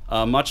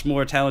much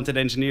more talented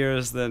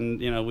engineers than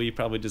we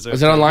probably deserve.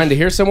 Is it online to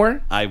hear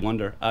somewhere? I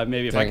wonder.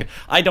 Maybe if Dang.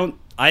 I could.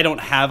 I don't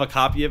have a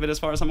copy of it as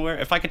far as I'm aware.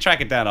 If I could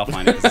track it down, I'll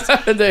find it. 'Cause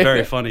it's Dang.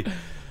 very funny.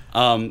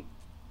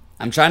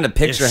 I'm trying to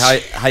picture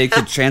how you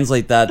could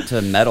translate that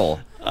to metal.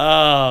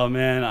 Oh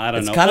man, I don't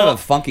It's know. kind Well, of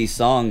a funky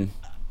song.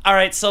 all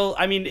right, so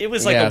I mean, it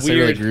was like Yeah, a it's, like,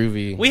 really weird,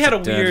 groovy. We had a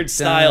Dun, weird dun,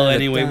 style dun,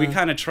 anyway. We dun.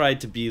 kind of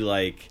tried to be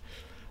like,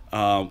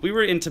 we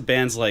were into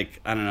bands like,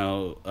 I don't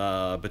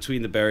know,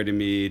 Between the Buried and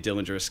Me,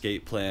 Dillinger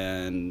Escape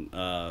Plan,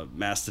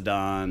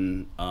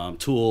 Mastodon,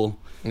 Tool,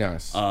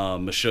 Nice.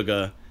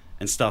 Meshuggah,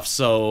 and stuff.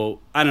 So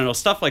I don't know,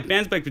 stuff like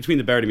bands like Between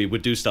the Buried and Me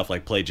would do stuff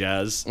like play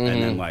jazz and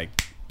then like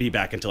be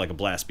back into like a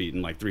blast beat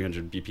and like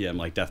 300 BPM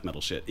like death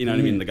metal shit. You know what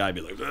I mean? The guy would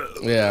be like, ugh.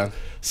 Yeah.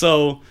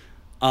 So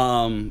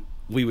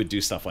we would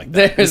do stuff like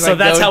that. There's, So like,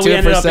 that's no how we tune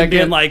ended per up in being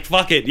second. like,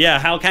 fuck it, yeah.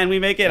 How can we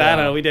make it? I Yeah.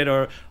 don't know. We did,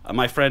 or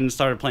my friend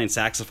started playing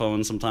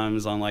saxophone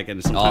sometimes on like,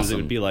 and sometimes it would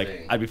Awesome. be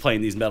like I'd be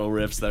playing these metal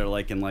riffs that are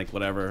like in like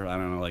whatever, I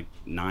don't know, like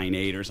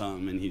 9/8 or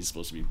something, and he's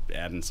supposed to be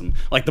adding some,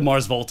 like the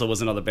Mars Volta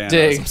was another band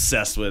I was Dig.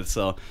 obsessed with.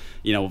 So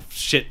you know,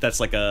 shit that's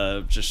like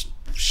a just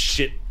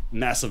shit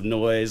massive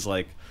noise,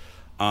 like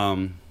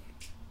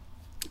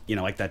you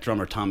know, like that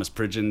drummer Thomas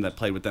Pridgeon that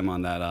played with them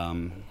on that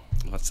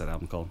what's that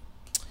album called?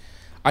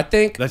 I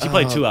think That he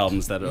played two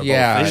albums that are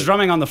yeah. both. His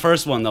drumming on the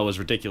first one though was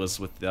ridiculous.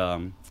 With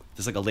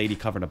there's like a lady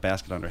covering a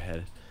basket on her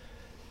head.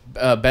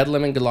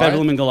 Bedlam and Goliath.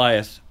 Bedlam and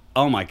Goliath.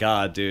 Oh my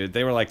god, dude!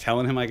 They were like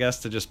telling him, I guess,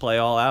 to just play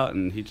all out,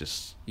 and he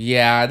just.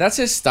 Yeah, that's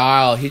his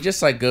style. He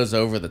just like goes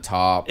over the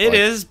top. It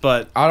is,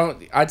 but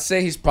I'd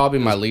say he's probably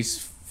my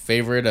least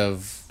favorite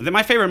of.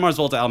 my favorite Mars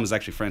Volta album is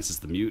actually Francis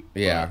the Mute.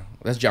 Yeah,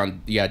 that's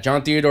John. Yeah,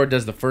 John Theodore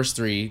does the first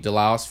three: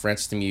 Delouse,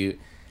 Francis the Mute,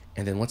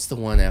 and then what's the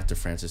one after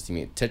Francis the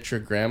Mute?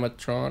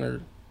 Tetragrammatron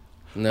or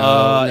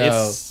no?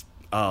 It's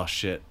oh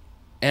shit.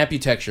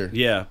 Amputecture.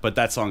 Yeah, but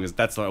that's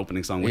the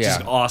opening song, which is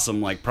Yeah.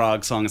 awesome. Like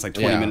Prague song, it's like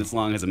 20 Yeah. minutes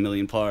long, has a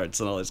million parts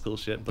and all this cool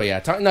shit. But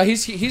yeah, no,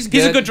 he's good. He's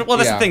a good. Well,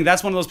 that's Yeah. the thing.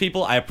 That's one of those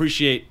people I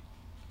appreciate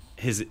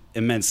his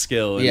immense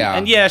skill. And, Yeah.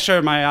 and yeah,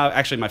 sure.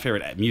 My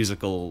favorite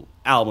musical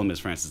album is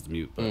Francis the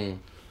Mute.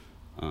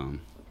 But,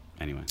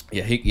 anyway,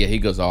 Yeah, he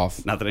goes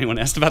off. not that anyone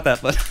asked about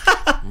that, but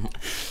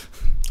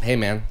Hey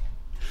man,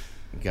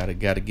 gotta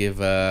give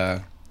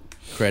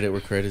credit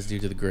where credit is due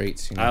to the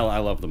greats. You know? I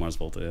love the Mars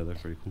Volta. Yeah, they're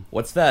pretty cool.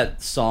 What's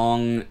that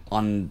song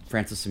on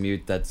Francis the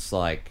Mute that's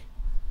like,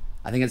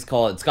 I think it's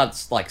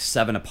got like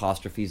 7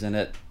 apostrophes in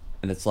it,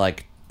 and it's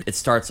like, it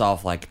starts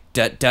off like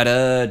da da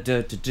da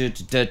da da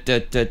da da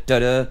da da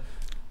da.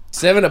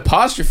 7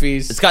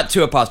 apostrophes. It's got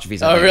 2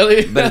 apostrophes. I Oh, think.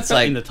 really? But it's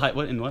like In the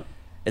what? In what?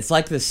 it's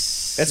like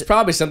this. It's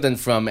probably something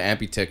from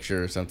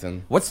Amputecture or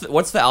something. What's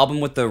the album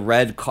with the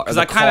red car? Because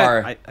The I kind car.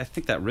 of I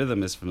think that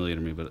rhythm is familiar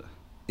to me, but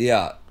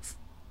Yeah.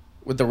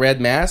 With the red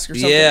mask or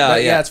something? Yeah,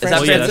 But yeah. it's Is that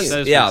Francis. yeah, Francis?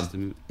 that's Yeah. Francis the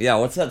Mute. Yeah.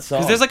 What's that song?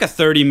 Because there's like a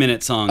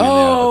 30-minute song.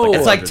 Oh! in there.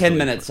 it's like It's 10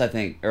 really minutes, I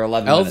think, or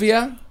 11.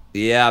 Elvia? Minutes.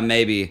 Yeah,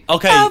 maybe.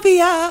 Okay. Elvia.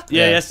 Yeah.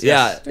 Yes.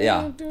 Yeah. yes.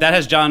 Yeah. That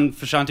has John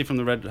Frusciante from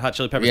the Red Hot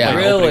Chili Peppers Yeah.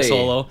 playing the opening Really?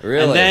 solo.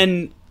 Really?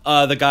 And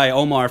then the guy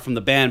Omar from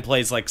the band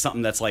plays like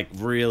something that's like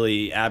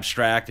really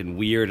abstract and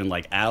weird and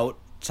like out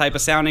type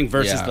of sounding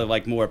versus Yeah. the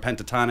like more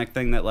pentatonic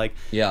thing that like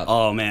Yeah.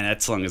 oh man,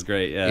 that song is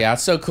great. Yeah. Yeah,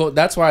 it's so cool.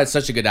 That's why it's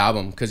such a good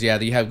album. Because, yeah,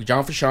 you have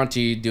John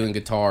Frusciante doing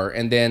guitar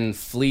and then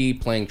Flea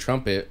playing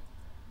trumpet,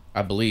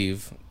 I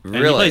believe. And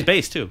he Really? plays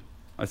bass too.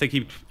 I think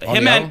him the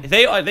and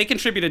album? they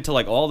contributed to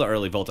like all the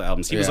early Volta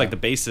albums. He was Yeah. like the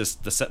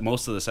bassist,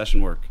 most of the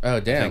session work. Oh, I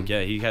damn. think.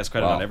 Yeah, he has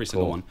credit Wow, on every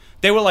single cool. one.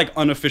 They were like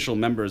unofficial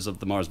members of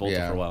the Mars Volta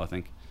Yeah. for a while, I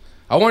think.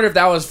 I wonder if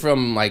that was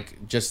from,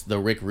 like, just the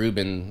Rick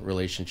Rubin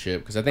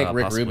relationship. Because I think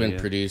Rick Possibly, Rubin yeah.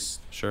 produced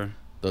Sure.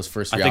 those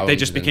first I three think they albums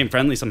just and- became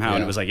friendly somehow, and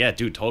Yeah. it was like, yeah,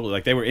 dude, totally.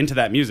 Like they were into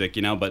that music,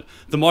 you know. But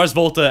the Mars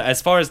Volta,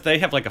 as far as they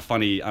have like a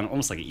funny,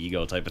 almost like an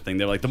ego type of thing.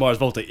 They're like the Mars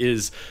Volta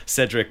is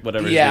Cedric,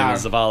 whatever his Yeah. name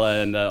is,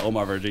 Zavala, and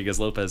Omar Rodriguez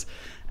Lopez.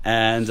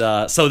 And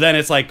so then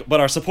it's like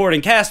what our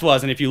supporting cast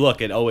was, and if you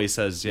look, it always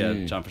says, yeah,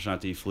 John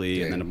Frusciante,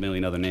 Flea, and then a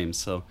million other names.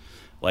 So,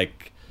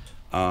 like,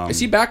 Is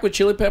he back with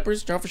Chili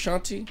Peppers, John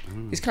Frusciante?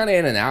 He's kind of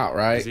in and out,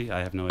 right? is he? I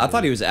have no idea. I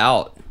thought he was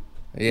out.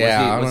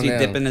 Yeah, Was he I don't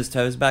know. dipping his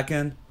toes back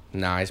in?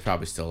 Nah, he's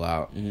probably still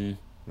out.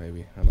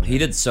 Maybe. I don't know. He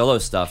did solo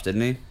stuff,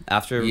 didn't he?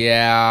 After.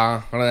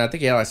 Yeah, I don't know. I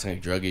think he had like some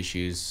drug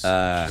issues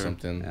or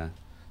something. Yeah.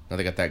 Now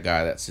they got that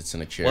guy that sits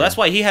in a chair. Well, that's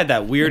why he had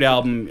that weird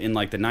album in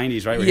like the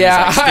 '90s, right? Where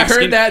Yeah, he was, like, I heard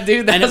skin- that,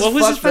 dude. That and was what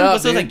was his fucked friend? up,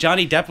 Was it like dude.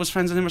 Johnny Depp was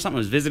friends with him or something?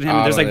 Was visiting him. Oh,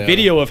 And there's like yeah.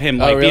 video of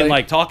him Oh, like being really?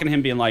 like talking to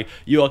him, being like,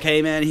 "You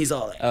okay, man?" He's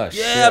all like, Oh, "Yeah,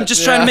 shit. I'm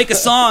just trying Yeah. to make a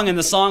song." And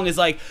the song is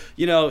like,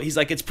 you know, he's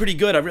like, "It's pretty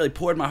good. I really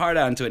poured my heart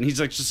out into it." And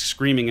he's like just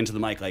screaming into the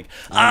mic like,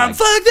 "I'm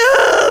fucked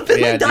up and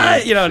Yeah, I died,"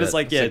 dude. you know. And Shit. it's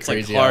like, yeah, It's a it's like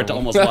crazy hard to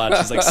album. almost watch.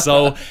 He's like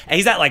so, and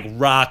he's at like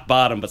rock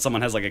bottom, but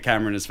someone has like a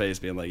camera in his face,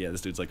 being like, "Yeah,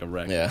 this dude's like a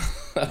wreck."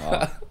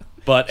 Yeah.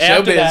 But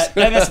after Showbiz. that,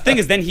 and that's the thing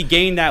is, then he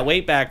gained that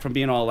weight back from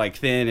being all like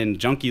thin and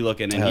junky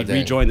looking, and Oh, he dang.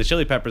 rejoined the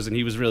Chili Peppers, and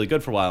he was really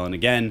good for a while. And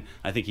again,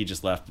 I think he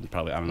just left. And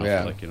probably I don't know,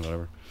 Yeah. for like, you know,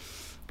 whatever.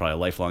 Probably a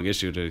lifelong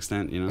issue to an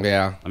extent, you know.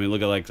 Yeah. I mean,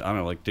 look at like I don't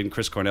know, like didn't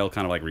Chris Cornell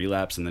kind of like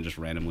relapse and then just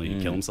randomly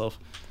kill himself?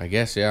 I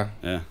guess, yeah.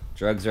 Yeah.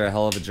 Drugs are a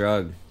hell of a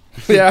drug.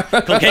 Yeah.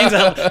 Cocaine's a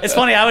hell. It's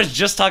funny. I was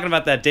just talking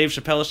about that Dave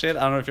Chappelle shit. I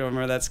don't know if you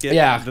remember that skit.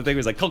 Yeah. The thing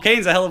was like,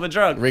 cocaine's a hell of a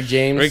drug. Rick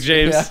James. Rick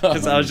James. Yeah.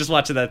 Because I was just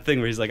watching that thing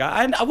where he's like,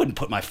 I wouldn't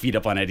put my feet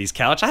up on Eddie's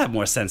couch. I have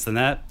more sense than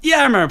that. Yeah,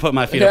 I remember putting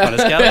my feet up on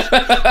his couch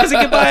because he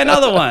could buy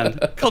another one.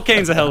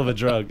 Cocaine's a hell of a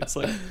drug. It's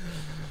like,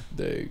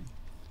 Dude.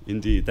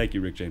 indeed. Thank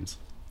you, Rick James.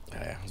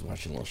 Yeah, I was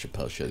watching a little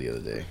Chappelle show the other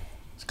day.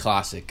 It's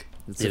classic.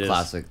 It's It a is.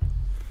 classic.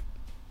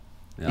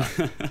 Yeah.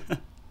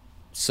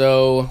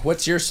 So,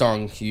 what's your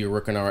song you're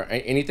working on?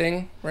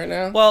 Anything right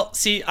now? Well,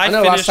 see, I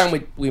know last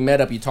time we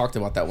met up, you talked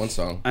about that one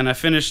song. And I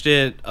finished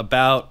it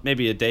about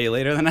maybe a day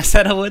later than I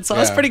said I would, so I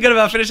was pretty good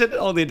about finishing it,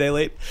 only a day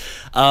late.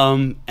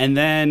 And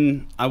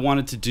then I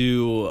wanted to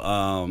do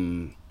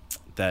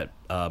that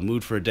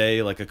Mood for a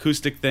Day, like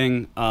acoustic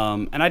thing.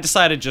 And I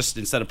decided just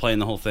instead of playing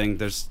the whole thing,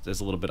 there's a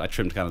little bit, I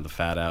trimmed kind of the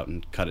fat out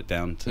and cut it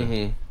down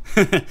to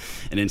an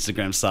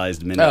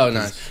Instagram-sized minute. Oh,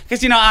 nice.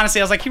 Because,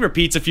 honestly, I was like, he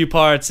repeats a few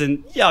parts,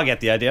 and y'all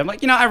get the idea. I'm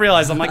like, I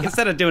realized,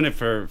 instead of doing it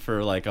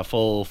for like a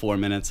full 4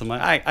 minutes, I'm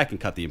like, I can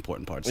cut the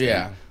important parts.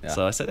 Yeah.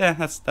 So I said,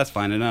 that's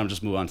fine, and then I'll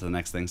just move on to the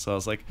next thing. So I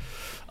was like,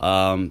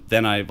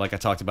 then I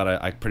talked about,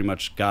 I pretty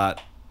much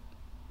got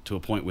to a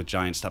point with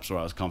Giant Steps where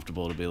I was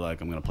comfortable to be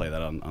like, I'm going to play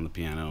that on the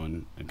piano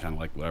and kind of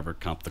like whatever,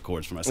 comp the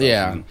chords for myself.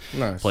 Yeah, and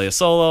nice. Play a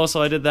solo.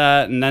 So I did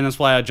that, and then that's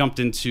why I jumped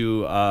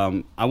into,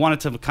 I wanted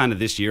to kind of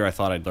this year, I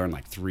thought I'd learn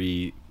like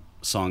 3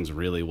 songs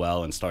really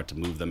well and start to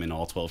move them in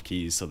all 12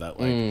 keys so that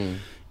like...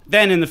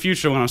 Then in the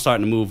future, when I'm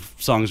starting to move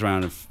songs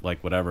around, if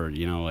like whatever,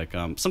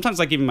 sometimes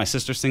like even my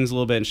sister sings a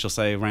little bit and she'll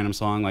say a random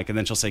song, like, and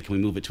then she'll say, can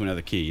we move it to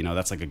another key?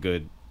 That's like a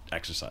good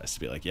exercise to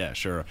be like, yeah,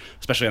 sure.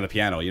 Especially on the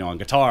piano, on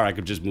guitar, I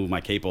could just move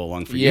my capo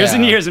along for years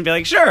and years and be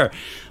like, sure.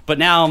 But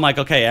now I'm like,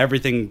 okay,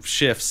 everything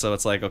shifts. So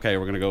it's like, okay,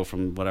 we're going to go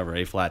from whatever,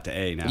 A flat to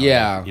A now.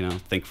 Yeah.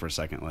 Like, think for a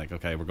second, like,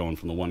 okay, we're going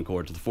from the 1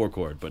 chord to the 4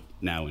 chord, but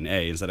now in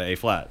A instead of A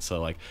flat.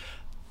 So like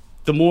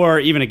the more,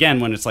 even again,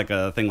 when it's like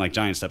a thing like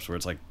Giant Steps where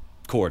it's like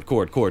chord,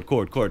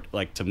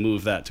 like to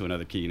move that to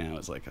another key now,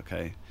 it's like,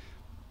 okay.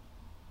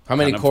 How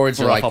many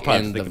chords are like I'll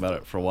probably think about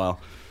it for a while.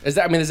 Is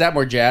that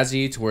more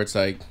jazzy to where it's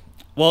like...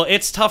 Well,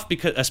 it's tough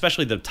because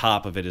especially the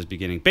top of it is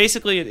beginning.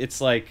 Basically, it's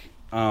like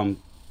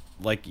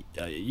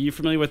you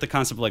familiar with the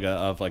concept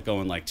of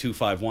going like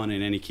 2-5-1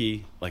 in any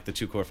key, like the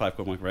 2 chord 5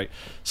 chord 1 chord, right?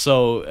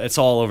 So it's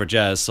all over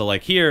jazz. So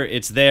like here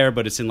it's there,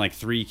 but it's in like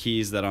 3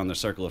 keys that on the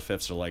circle of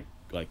fifths are like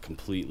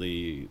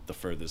completely the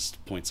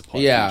furthest points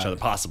apart from each other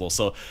possible.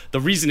 So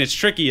the reason it's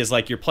tricky is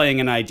like you're playing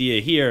an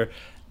idea here,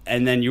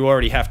 and then you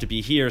already have to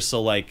be here.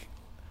 So like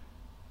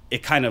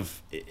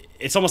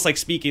it's almost like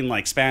speaking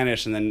like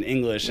Spanish and then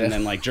English and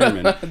then like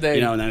German, and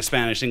then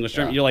Spanish, English,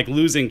 German. You're like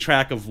losing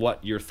track of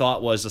what your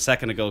thought was a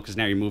second ago because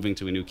now you're moving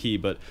to a new key.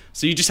 But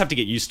so you just have to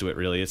get used to it.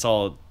 Really,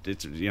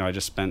 I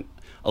just spent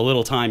a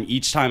little time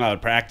each time I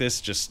would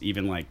practice. Just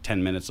even like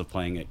 10 minutes of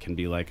playing it can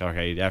be like,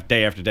 okay,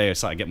 day after day,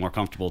 so I get more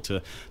comfortable.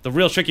 The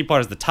real tricky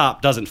part is the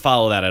top doesn't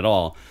follow that at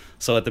all.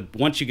 So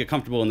once you get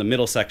comfortable in the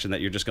middle section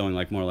that you're just going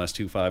like more or less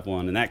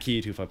 2-5-1 in that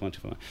key, 2-5-1,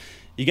 2-5-1.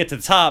 You get to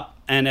the top,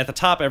 and at the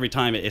top every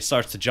time it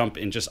starts to jump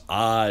in just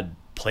odd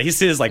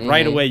places. Like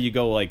right away you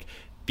go like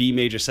B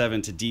major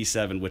 7 to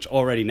D7, which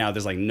already now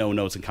there's like no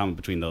notes in common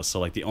between those. So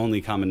like the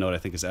only common note I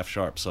think is F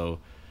sharp. So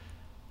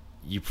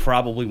you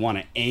probably want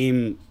to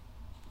aim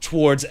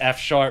towards F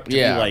sharp to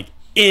be like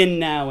in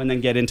now and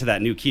then get into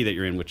that new key that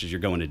you're in, which is you're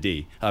going to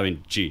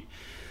G.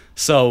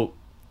 So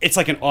it's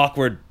like an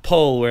awkward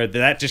pull where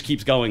that just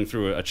keeps going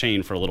through a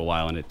chain for a little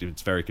while, and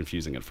it's very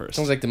confusing at first.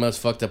 Sounds like the most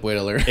fucked up way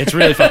to learn. It's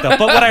really fucked up.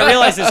 But what I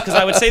realized is, because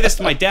I would say this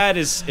to my dad,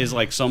 is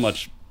like so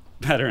much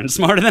better and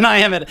smarter than I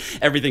am at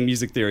everything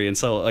music theory. And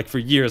so like for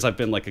years I've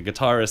been like a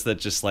guitarist that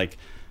just like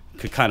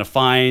could kind of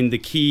find the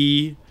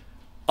key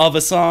of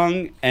a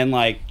song, and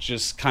like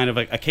just kind of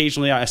like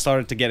occasionally I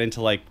started to get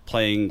into like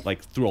playing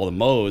like through all the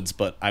modes,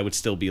 but I would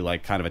still be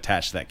like kind of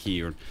attached to that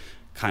key or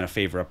kind of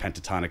favor a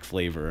pentatonic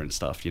flavor and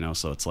stuff,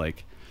 so it's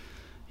like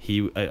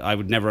I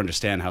would never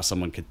understand how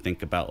someone could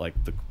think about like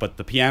but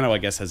the piano I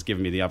guess has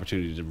given me the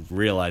opportunity to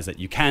realize that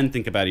you can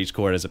think about each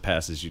chord as it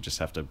passes. You just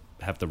have to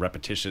have the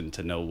repetition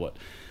to know what,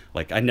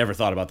 like I never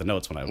thought about the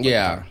notes when I was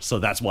guitar. So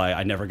that's why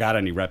I never got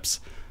any reps.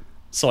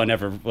 So I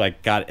never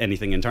like got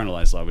anything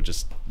internalized. So I would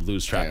just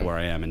lose track of where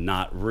I am and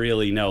not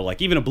really know,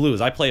 like even a blues.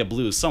 I play a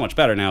blues so much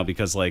better now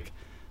because like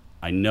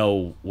I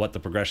know what the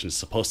progression is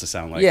supposed to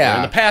sound like. Yeah.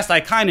 In the past I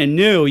kind of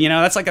knew,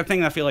 that's like a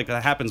thing I feel like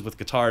that happens with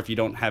guitar if you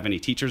don't have any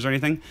teachers or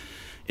anything.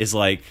 Is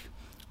like,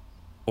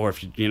 or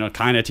if you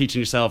kind of teaching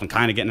yourself and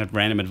kind of getting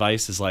random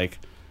advice is like,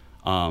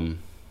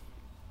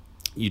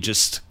 you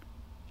just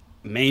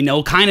may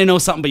kind of know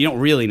something, but you don't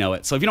really know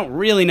it. So if you don't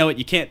really know it,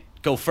 you can't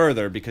go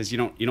further because you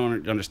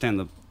don't understand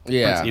the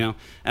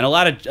And a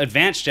lot of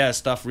advanced jazz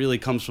stuff really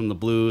comes from the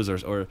blues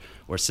or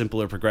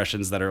simpler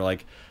progressions that are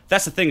like,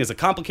 that's the thing is a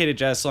complicated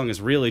jazz song is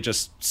really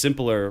just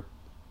simpler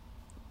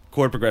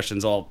chord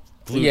progressions all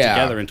glued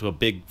together into a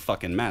big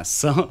fucking mess.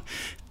 So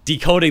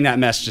decoding that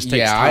mess just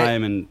takes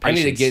time and patience.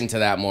 I need to get into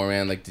that more,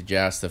 man. Like the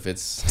jazz stuff,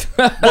 it's...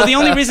 Well, the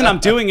only reason I'm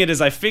doing it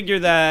is I figure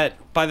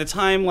that by the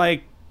time,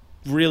 like,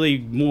 really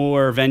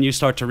more venues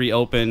start to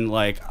reopen,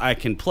 like, I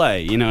can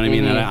play, you know what I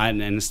mean?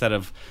 And instead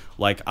of,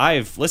 like,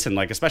 listened,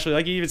 like, especially,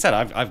 like you even said,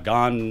 I've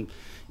gone...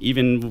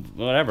 even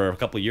whatever a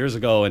couple of years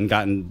ago and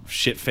gotten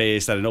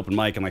shit-faced at an open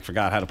mic and like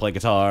forgot how to play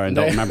guitar and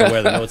don't remember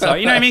where the notes are.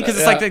 You know what I mean? Because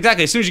it's like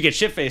exactly as soon as you get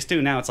shit-faced too.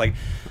 Now it's like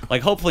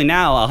hopefully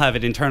now I'll have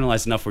it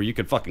internalized enough where you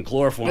could fucking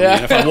chloroform me.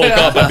 And if I woke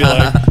up, I'd be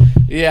like,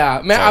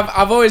 yeah, man.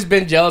 I've always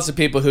been jealous of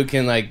people who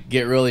can like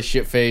get really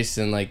shit-faced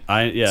and like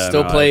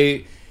still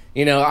play.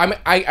 You know,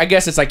 I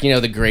guess it's like, you know,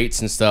 the greats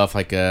and stuff,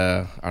 like,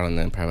 I don't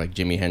know, probably like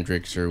Jimi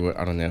Hendrix or what,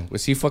 I don't know.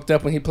 Was he fucked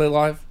up when he played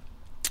live?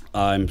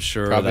 I'm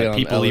sure Probably that on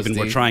people even LSD.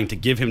 were trying to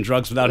give him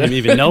drugs without him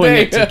even knowing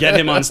it to get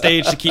him on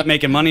stage to keep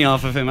making money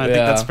off of him. I think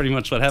Yeah. that's pretty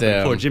much what happened.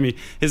 Damn. Poor Jimmy.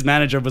 His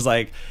manager was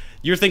like,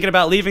 "You're thinking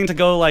about leaving to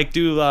go like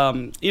do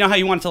you know how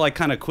you wanted to like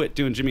kind of quit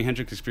doing Jimi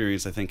Hendrix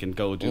Experience, I think, and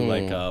go do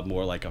like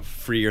more like a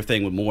freer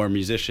thing with more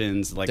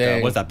musicians, like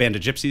Dang. what's that Band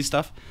of Gypsies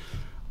stuff."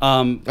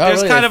 There's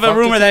really? kind They of a fucked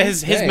rumor with that him?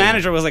 his Dang.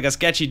 manager was like a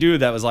sketchy dude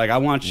that was like, "I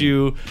want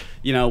you,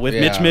 you know, with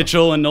Mitch Yeah.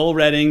 Mitchell and Noel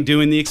Redding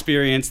doing the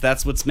Experience.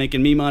 That's what's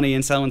making me money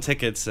and selling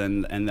tickets."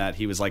 And that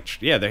he was like,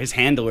 his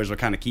handlers were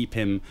kind of keep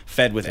him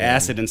fed with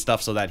acid and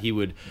stuff so that he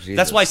would. Jesus.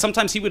 That's why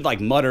sometimes he would like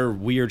mutter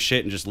weird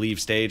shit and just leave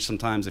stage.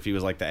 Sometimes if he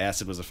was like the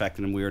acid was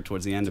affecting him weird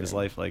towards the end of his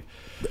life, like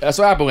That's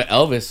what happened with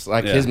Elvis.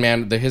 Like, Yeah.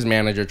 his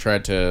manager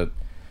tried to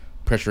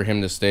pressure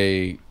him to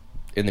stay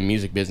in the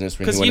music business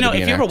when he because wanted you know to be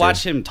if an you ever actor.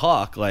 watch him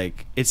talk,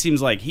 like it seems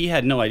like he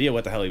had no idea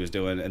what the hell he was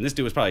doing, and this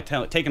dude was probably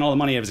taking all the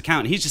money out of his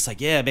account. And he's just like,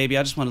 "Yeah, baby,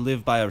 I just want to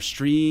live by a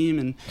stream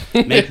and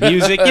make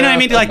music." You know what I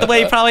mean? Like the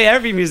way probably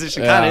every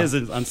musician kind Yeah. of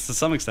is to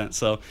some extent.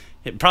 So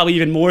probably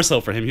even more so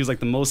for him. He was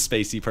like the most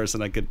spacey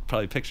person I could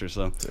probably picture.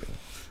 So,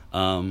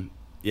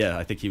 yeah,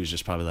 I think he was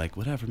just probably like,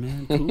 "Whatever,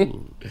 man,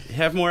 cool.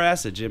 Have more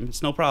acid, Jim.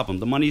 It's no problem.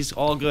 The money's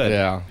all good."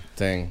 Yeah,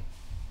 dang.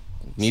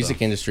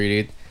 Music industry,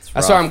 dude.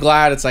 That's rough. why I'm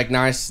glad it's like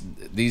nice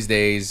these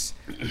days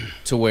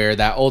to where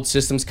that old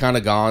system's kind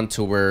of gone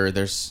to where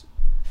there's,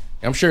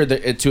 I'm sure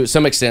that to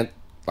some extent,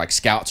 like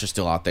scouts are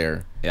still out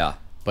there, Yeah.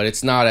 but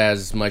it's not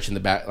as much in the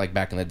back, like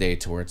back in the day,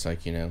 to where it's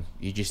like, you know,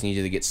 you just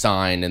needed to get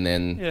signed and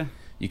then Yeah.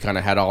 you kind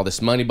of had all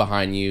this money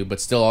behind you, but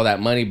still all that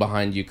money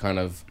behind you kind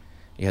of,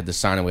 you had to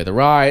sign away the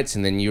rights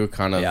and then you were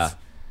kind of, Yeah.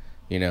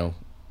 you know,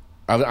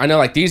 I know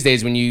like these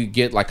days when you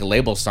get like a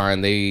label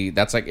signed,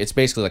 that's like, it's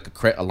basically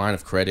like a line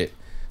of credit.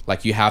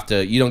 Like you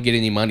don't get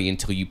any money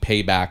until you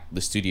pay back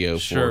the studio.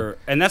 Sure, for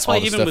and that's why all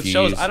the even stuff with you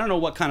shows, use. I don't know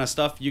what kind of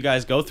stuff you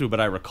guys go through,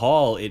 but I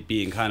recall it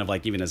being kind of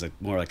like even as a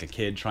more like a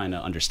kid trying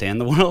to understand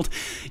the world.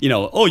 You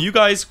know, oh, you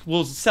guys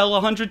will sell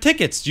 100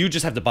 tickets. You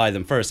just have to buy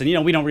them first, and you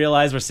know we don't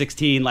realize we're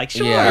 16. Like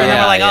sure, Yeah. and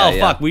then we're like, Yeah, oh yeah.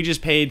 fuck, we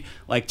just paid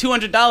like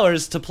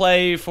 $200 to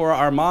play for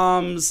our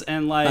moms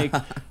and like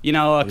you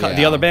know the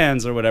Yeah. other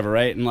bands or whatever,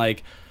 right? And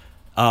like,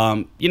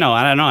 you know,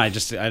 I don't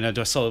know. I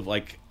know so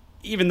like.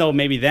 Even though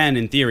maybe then,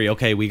 in theory,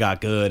 okay, we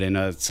got good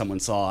and someone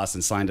saw us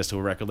and signed us to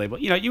a record label,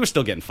 you know, you were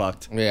still getting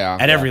fucked. Yeah,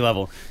 At yeah. every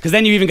level. Because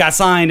then you even got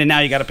signed and now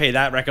you got to pay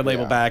that record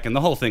label Yeah. back. And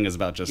the whole thing is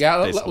about just.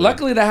 Yeah, basically-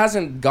 luckily that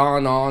hasn't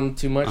gone on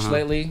too much Uh-huh.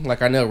 lately.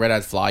 Like I know Red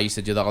Eyed Fly used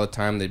to do that all the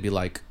time. They'd be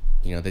like,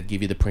 you know, they'd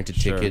give you the printed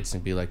Sure. tickets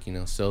and be like, you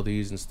know, sell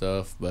these and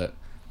stuff. But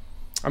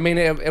I mean,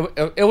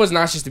 it was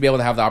nice just to be able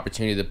to have the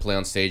opportunity to play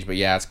on stage. But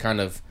yeah, it's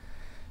kind of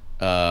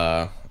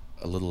a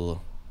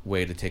little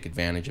way to take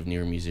advantage of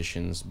newer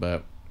musicians.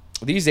 But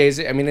these days,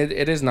 I mean,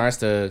 it is nice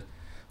to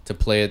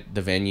play at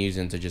the venues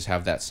and to just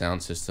have that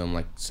sound system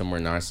like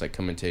somewhere nice, like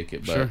Come and Take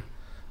It. But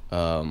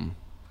Sure.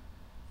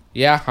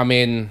 yeah, I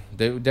mean,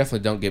 they definitely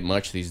don't get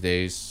much these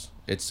days.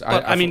 It's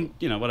But, I mean,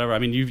 you know, whatever. I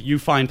mean, you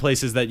find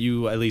places that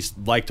you at least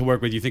like to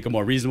work with, you think are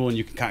more reasonable, and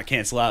you can kind of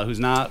cancel out who's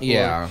not. or-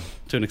 Yeah.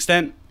 to an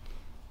extent.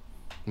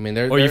 I mean,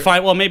 they're Or you they're-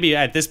 find, well, maybe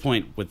at this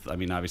point, with, I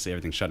mean, obviously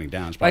everything's shutting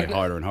down. It's probably like,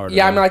 harder and harder.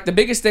 Yeah, I mean, like the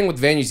biggest thing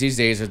with venues these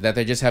days is that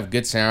they just have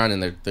good sound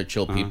and they're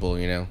chill Uh-huh. people,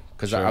 you know.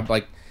 Because Sure. I'm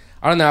like,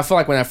 I don't know. I feel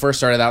like when I first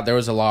started out, there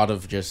was a lot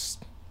of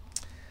just,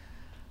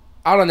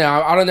 I don't know.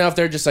 I don't know if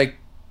they're just like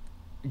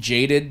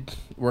jaded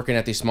working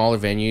at these smaller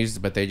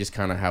venues, but they just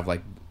kind of have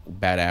like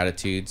bad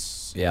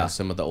attitudes. Yeah. in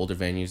some of the older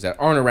venues that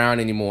aren't around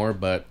anymore.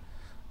 But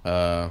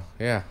yeah,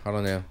 I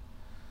don't know.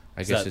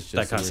 I guess that- it's just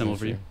that kinda a similar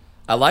for you?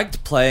 I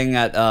liked playing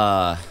at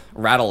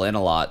Rattle Inn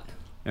a lot.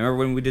 Remember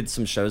when we did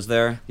some shows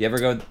there? You ever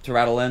go to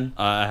Rattle Inn?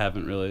 I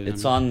haven't really.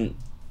 It's on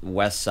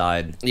West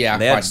Side. Yeah,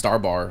 they by had, Star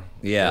Bar.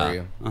 Yeah.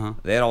 area. Uh-huh.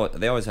 they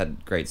always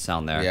had great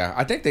sound there. Yeah,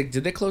 I think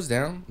did they close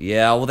down?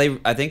 Yeah, well,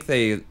 I think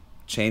they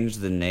changed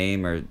the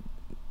name, or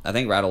I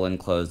think Rattle Inn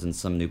closed and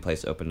some new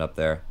place opened up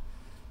there.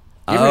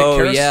 You ever Oh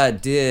hear yeah,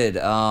 it did.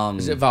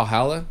 Is it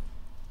Valhalla?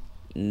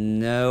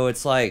 No,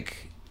 it's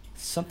like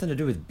something to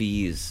do with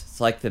bees.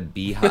 It's like the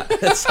beehive.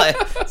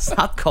 It's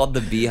not called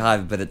the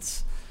beehive, but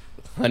it's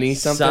Honey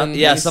something?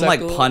 yeah, some like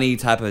Honeysuckle? punny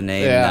type of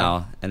name Yeah.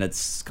 now, and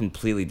it's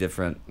completely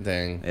different.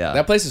 Dang. Yeah.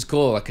 That place is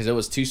cool because it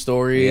was 2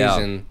 stories Yeah.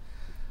 and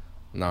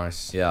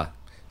nice. Yeah,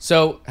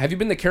 So, have you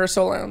been to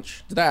Carousel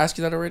Lounge? Did I ask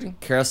you that already?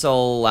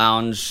 Carousel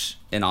Lounge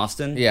in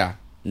Austin. Yeah.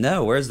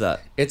 No, where's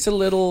that? It's a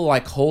little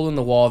like hole in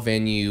the wall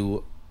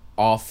venue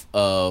off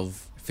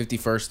of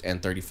 51st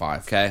and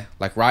 35. Okay.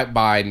 Like right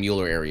by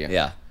Mueller area.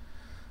 Yeah.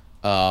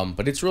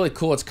 But it's really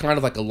cool. It's kind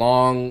of like a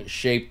long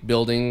shaped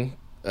building.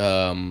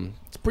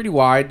 It's pretty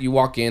wide. You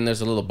walk in,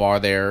 there's a little bar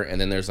there, and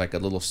then there's like a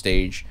little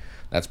stage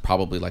that's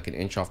probably like an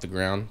inch off the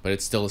ground, but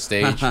it's still a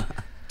stage.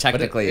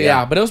 Technically, But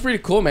yeah. but it was pretty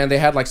cool, man. They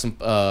had like some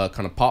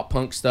kind of pop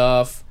punk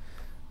stuff.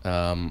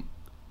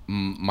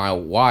 My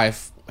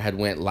wife had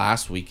went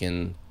last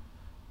weekend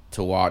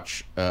to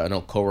watch an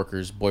old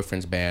coworker's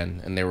boyfriend's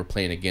band, and they were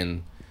playing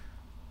again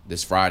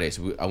this Friday,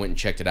 so I went and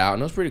checked it out,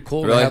 and it was pretty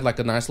cool. Really? They had like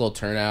a nice little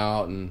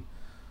turnout, and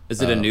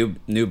Is it a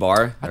new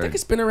bar? I think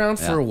it's been around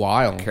for a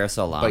while.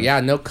 Carousel Lounge. But yeah,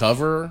 no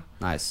cover.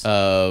 Nice.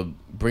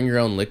 Bring your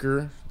own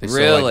liquor. They sell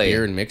Really? like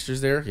beer and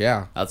mixers there.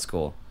 Yeah, That's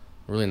cool.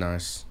 really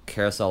nice.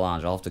 Carousel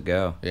Lounge. I'll have to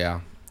go.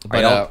 Yeah.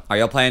 Are But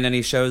y'all playing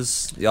any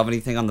shows? Do you have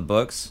anything on the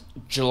books?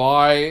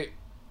 July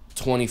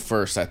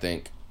 21st, I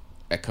think,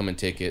 at Come and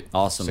Ticket.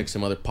 Awesome. Like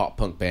some other pop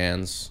punk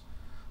bands.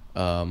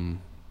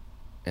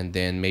 And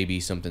then maybe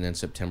something in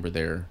September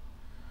there.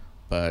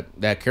 But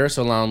that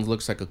Carousel Lounge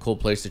looks like a cool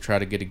place to try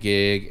to get a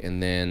gig.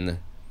 And then,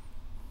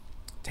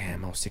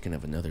 damn, I was thinking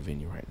of another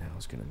venue right now I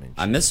was going to mention.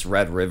 I miss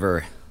Red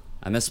River.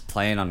 I miss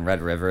playing on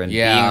Red River and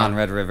Yeah. being on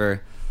Red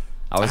River.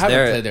 I I was haven't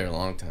there. played there in a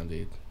long time,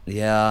 dude.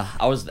 Yeah,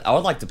 I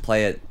would like to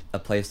play at a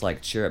place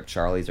like Cheer Up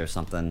Charlie's or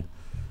something.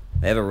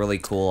 They have a really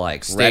cool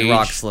like Red Stage.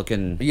 Rocks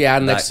looking. Yeah,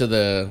 next to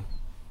the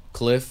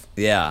cliff.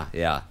 Yeah,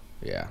 yeah,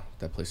 Yeah,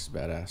 that place is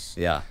badass.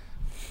 yeah.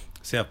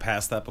 See, I've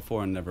passed that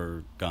before and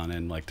never gone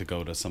in like to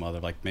go to some other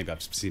like maybe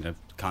I've seen a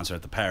concert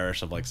at the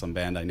Parish of like some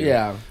band I knew.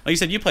 Yeah. Like you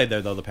said, you played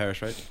there though, the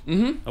Parish, right?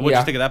 Mm-hmm. What'd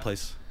you think of that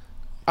place?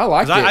 I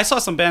liked 'Cause it. I saw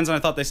some bands and I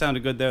thought they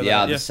sounded good there.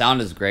 Yeah, though. the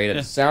sound is great.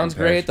 It Sounds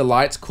great. The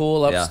light's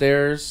cool Yeah.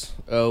 upstairs.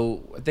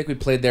 Oh, I think we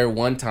played there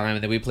one time,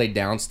 and then we played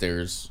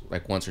downstairs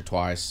like once or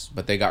twice.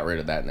 But they got rid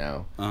of that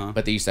now. Uh-huh.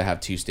 But they used to have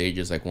two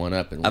stages, like one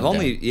up and one I've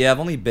only down. I've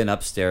only been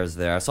upstairs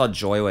there. I saw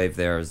Joywave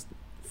there. It was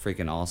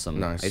freaking awesome.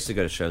 Nice. I used to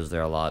go to shows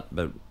there a lot,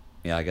 but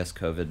yeah, I guess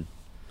COVID.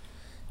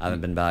 I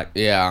haven't been back.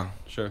 Yeah,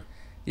 Sure.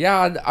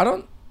 yeah. I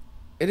don't.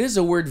 It is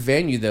a weird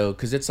venue though,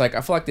 because it's like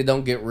I feel like they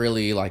don't get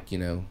really like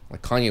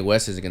like Kanye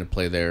West isn't gonna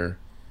play there.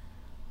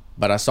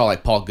 But I saw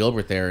like Paul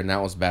Gilbert there, and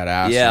that was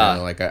badass. Yeah.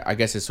 Like I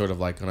guess it's sort of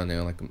like I don't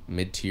know, like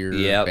mid-tier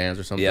Yep. bands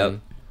or something. Yep.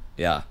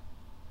 Yeah.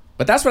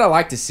 But that's what I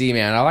like to see,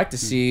 man. I like to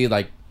see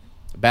like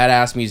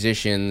badass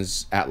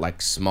musicians at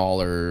like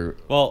smaller,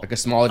 like a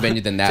smaller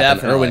venue than that, than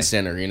Definitely. Irwin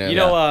Center. You know, You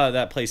know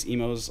that place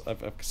Emos?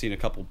 I've seen a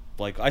couple.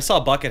 Like I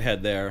saw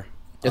Buckethead there.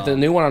 Is the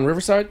new one on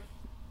Riverside?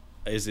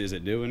 Is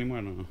it new anymore?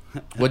 I don't know.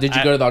 What did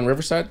you go to the on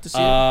Riverside to see?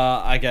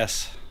 I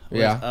guess.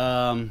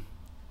 Yeah.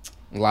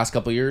 The last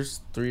couple years,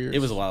 3 years. It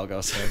was a while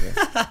ago. So.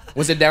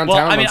 Was it downtown?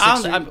 Well, I mean,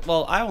 on 6th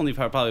Street? I only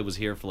probably was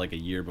here for like a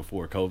year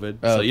before COVID.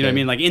 Oh, So you know what I okay.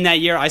 mean? Like in that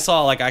year, I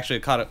saw like actually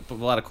caught a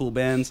lot of cool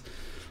bands,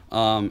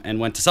 and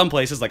went to some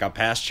places like I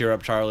passed Cheer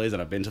Up Charlie's,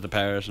 and I've been to the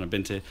Parish, and I've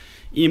been to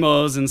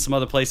Emos and some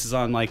other places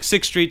on like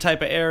 6th Street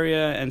type of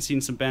area, and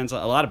seen some bands, a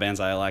lot of bands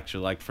I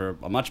actually liked for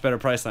a much better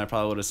price than I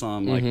probably would have saw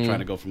them like trying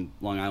to go from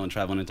Long Island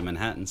traveling into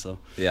Manhattan. So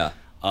Yeah.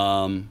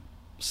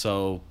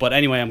 but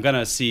anyway, I'm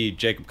gonna see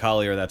Jacob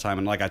Collier that time,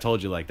 and like I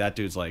told you, like that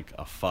dude's like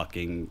a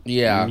fucking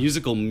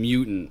musical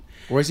mutant.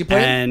 Where's he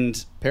playing?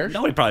 And Parish?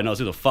 nobody probably knows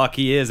who the fuck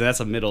he is, and that's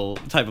a middle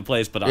type of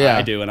place, but Yeah.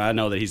 I do, and I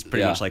know that he's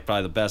pretty Yeah. much like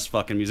probably the best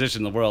fucking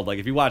musician in the world. Like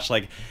if you watch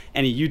like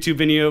any YouTube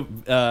video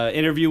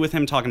interview with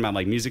him talking about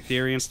like music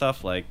theory and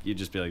stuff, like you'd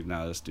just be like,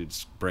 no, this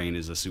dude's brain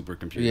is a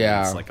supercomputer.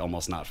 Yeah. It's like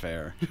almost not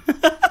fair.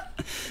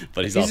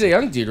 But he's He's also, a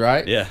young dude,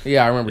 right? Yeah.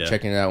 Yeah, I remember Yeah.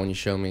 checking it out when you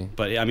showed me.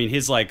 but I mean,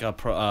 his like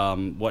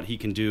what he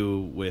can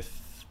do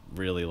with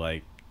really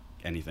like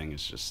anything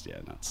is just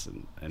nuts.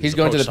 And He's his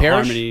going to approach the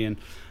Parish? harmony and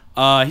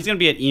he's gonna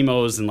be at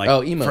Emos and like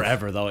Emos.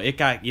 forever though. It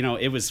got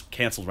it was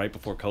canceled right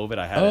before COVID.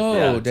 I had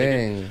Oh, it.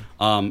 Ticket.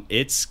 dang.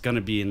 It's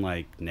gonna be in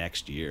like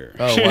next year.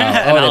 Oh, wow.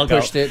 And Oh, they I'll go.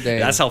 pushed it? Dang.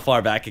 That's how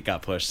far back it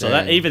got pushed. So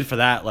Dang. that even for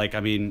that, like I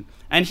mean,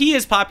 and he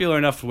is popular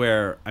enough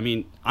where I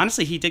mean,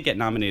 honestly, he did get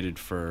nominated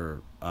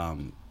for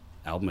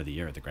album of the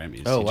year at the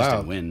Grammys. Oh, he just wow.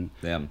 didn't win.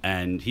 Damn.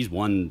 And he's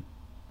won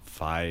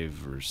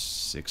 5 or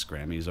 6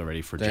 Grammys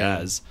already for Damn.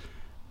 jazz,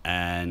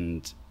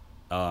 and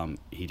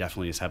he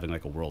definitely is having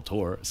like a world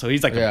tour. So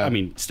he's like, Yeah. I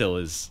mean, still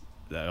is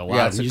a lot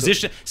Yeah, of it's a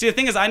musicians. See, the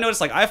thing is, I noticed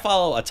like I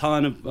follow a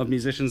ton of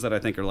musicians that I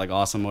think are like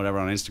awesome, whatever,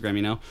 on Instagram,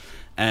 you know,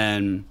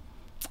 and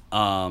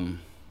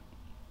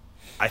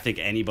I think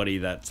anybody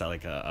that's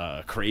like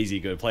a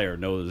crazy good player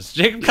knows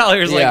Jacob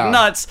Collier's like Yeah.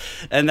 nuts,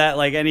 and that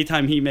like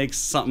anytime he makes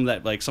something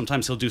that like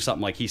sometimes he'll do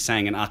something like he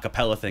sang an a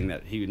cappella thing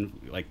that he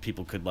like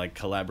people could like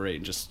collaborate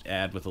and just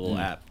add with a little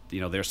app,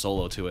 you know, their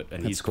solo to it,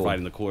 and he's cool.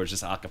 providing the chords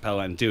just a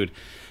cappella, and dude,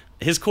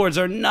 his chords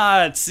are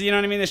nuts. You know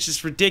what I mean? It's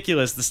just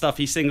ridiculous. The stuff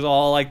he sings,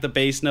 all like the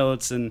bass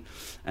notes and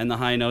the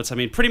high notes. I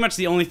mean, pretty much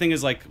the only thing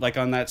is like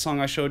on that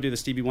song I showed you, the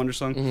Stevie Wonder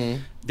song.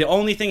 Mm-hmm. The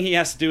only thing he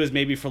has to do is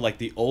maybe for like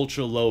the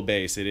ultra low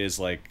bass, it is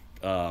like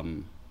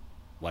an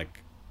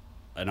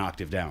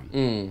octave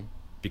down.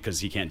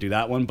 Because he can't do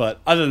that one, but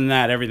other than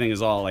that, everything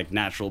is all like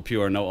natural,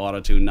 pure, no auto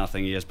tune,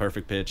 nothing. He has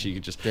perfect pitch. He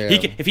could just Damn. he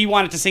can, if he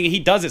wanted to sing it, he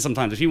does it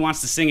sometimes. If he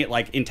wants to sing it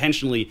like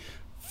intentionally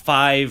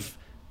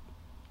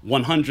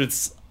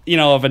 5/100ths, you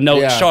know, of a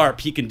note Yeah.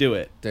 sharp, he can do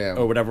it. Damn.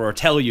 Or whatever, or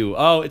tell you,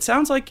 oh, it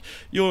sounds like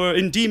you're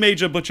in D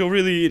major, but you're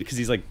really, because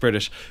he's like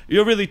British,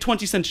 you're really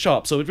 20 cents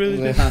sharp, so it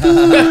really.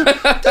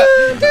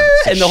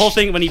 And the whole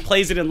thing, when he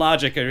plays it in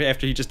Logic, or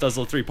after he just does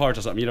little 3 parts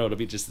or something, you know, it'll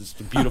be just this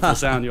beautiful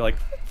sound. You're like,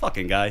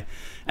 fucking guy.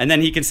 And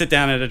then he can sit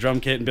down at a drum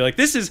kit and be like,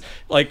 this is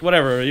like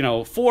whatever, you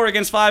know, 4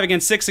 against 5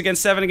 against 6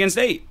 against 7 against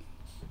 8.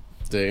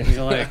 Dang. And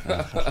you're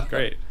like,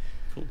 great.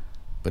 Cool.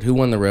 But who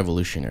won the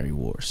Revolutionary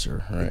War,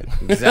 sir? Right.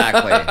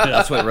 Exactly.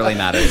 That's what really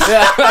matters.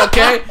 Yeah,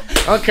 okay.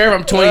 I don't care if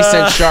I'm 20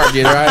 cents sharp,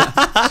 dude, right?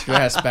 Just your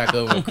ass back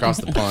over across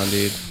the pond,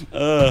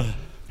 dude.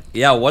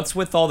 Yeah, what's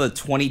with all the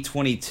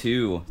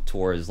 2022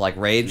 tours? Like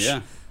Rage?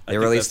 Yeah. They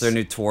released their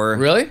new tour.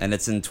 Really? And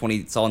it's all in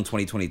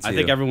 2022. I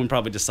think everyone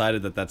probably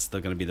decided that that's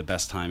going to be the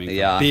best timing for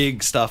Yeah.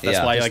 big stuff. That's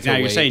Yeah. why, Just like, to now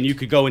you're wait. saying you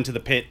could go into the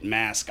pit,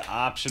 mask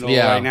optional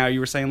Yeah. right now. You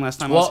were saying last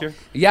time I was Well, here.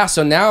 yeah,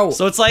 so now...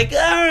 So it's like, all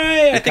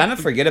right. I kind of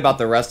forget about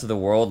the rest of the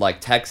world.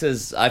 Like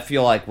Texas, I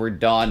feel like we're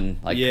done.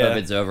 Like Yeah.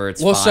 COVID's over.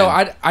 It's Well, fine.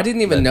 so I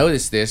didn't even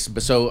notice this,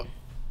 but so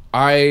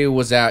I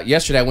was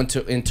yesterday. I went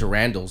into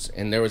Randall's,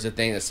 and there was a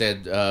thing that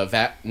said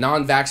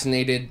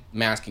non-vaccinated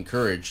mask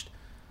encouraged.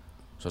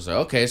 So I was like,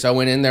 okay. So I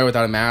went in there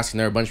without a mask, and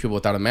there were a bunch of people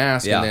without a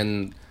mask. Yeah. And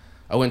then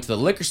I went to the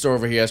liquor store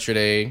over here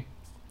yesterday,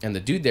 and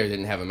the dude there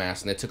didn't have a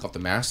mask, and they took off the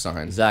mask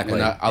sign. Exactly,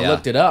 And I yeah.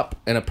 looked it up,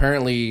 and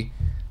apparently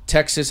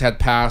Texas had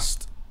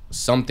passed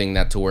something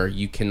to where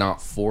you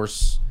cannot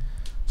force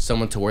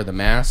someone to wear the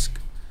mask.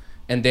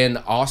 And then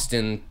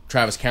Austin,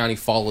 Travis County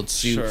followed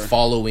suit, Sure.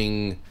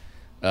 following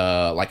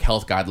like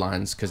health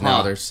guidelines, because now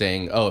Huh. they're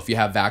saying, oh, if you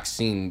have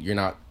vaccine, you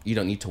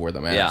don't need to wear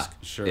the yeah, mask.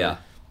 Sure. Yeah.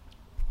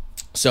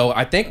 So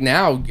I think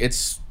now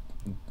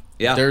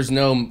Yeah. there's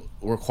no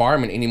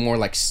requirement anymore,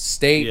 like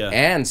state Yeah.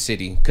 and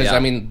city, because Yeah. I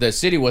mean the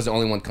city was the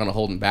only one kind of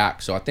holding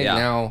back. So I think Yeah.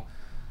 now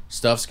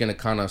stuff's gonna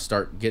kind of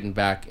start getting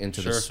back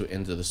into Sure.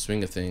 into the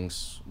swing of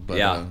things. But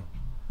Yeah.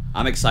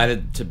 I'm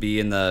excited to be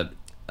in the.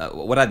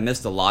 What I've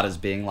missed a lot is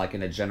being like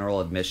in a general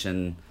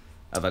admission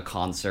of a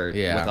concert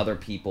Yeah. with other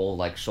people,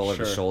 like shoulder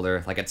to Sure.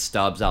 shoulder, like at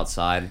Stubbs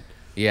outside.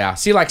 yeah,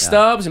 see, like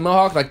Stubbs and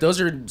Mohawk, like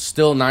those are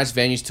still nice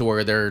venues to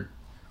where they're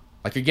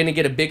like you're gonna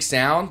get a big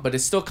sound, but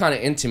it's still kind of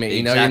intimate.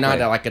 You know, you're not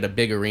Exactly. like at a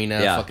big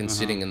arena, Yeah. fucking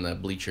sitting in the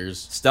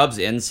bleachers. Stubbs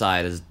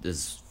inside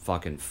is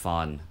fucking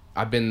fun.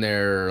 I've been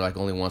there like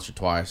only once or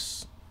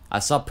twice. I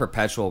saw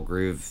Perpetual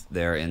Groove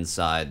there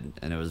inside,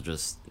 and it was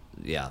just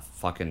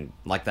fucking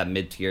like that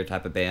mid tier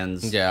type of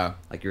bands. Yeah.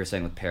 Like you were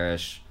saying with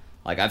Parrish.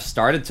 Like I've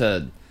started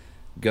to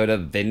go to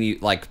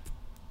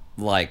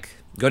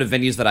go to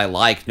venues that I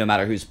like, no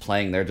matter who's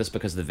playing there, just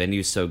because the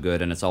venue's so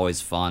good and it's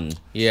always fun.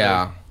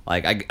 Yeah.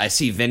 Like I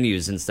see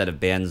venues instead of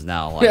bands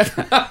now. Like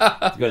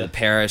go to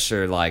Parrish,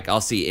 or like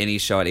I'll see any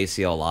show at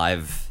ACL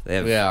Live. They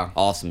have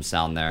awesome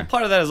sound there.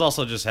 Part of that is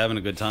also just having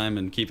a good time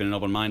and keeping an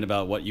open mind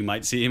about what you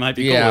might see. It might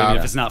be Yeah. cool, even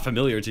if it's not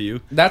familiar to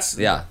you. That's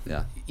Yeah.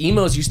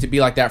 emos used to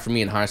be like that for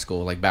me in high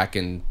school, like back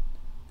in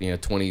the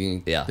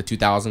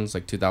 2000s,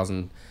 like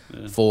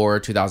 2004,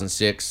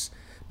 2006,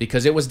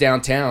 because it was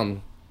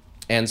downtown.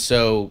 And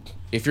so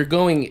if you're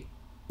going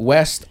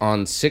west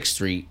on 6th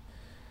Street,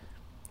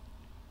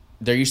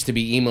 there used to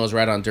be emos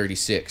right on Dirty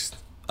 6th.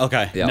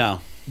 Okay. Yeah.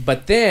 No.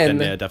 But then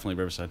Yeah, definitely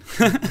Riverside.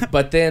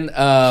 but then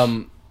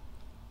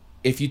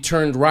if you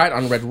turned right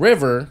on Red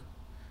River,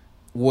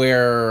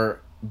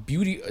 where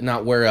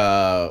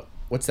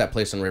what's that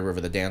place on Red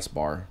River, the dance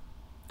bar?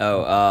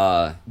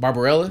 Oh,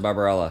 Barbarella?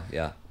 Barbarella,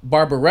 yeah.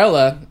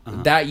 Barbarella,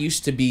 that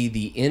used to be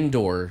the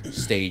indoor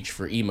stage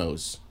for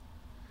emos.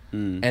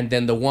 And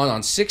then the one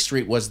on 6th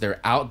Street was their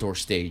outdoor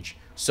stage.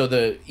 So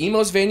the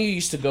emos venue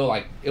used to go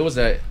like, it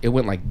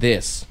went like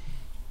this.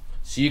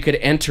 So you could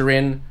enter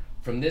in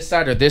from this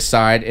side or this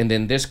side, and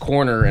then this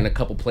corner and a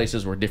couple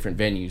places were different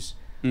venues.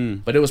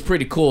 But it was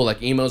pretty cool.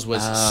 Like emos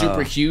was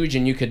super huge,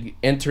 and you could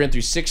enter in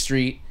through 6th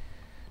Street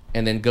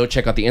and then go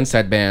check out the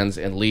inside bands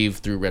and leave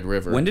through Red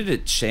River. When did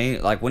it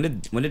change? Like when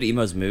did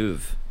emos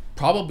move?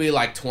 Probably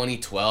like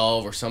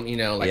 2012 or something,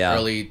 Yeah.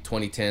 early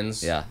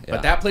 2010s. Yeah.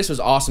 But that place was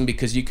awesome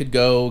because you could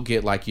go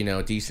get like,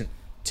 a decent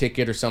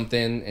ticket or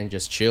something and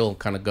just chill,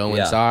 kind of go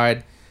Yeah.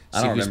 inside, I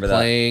see don't who's remember that.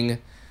 playing,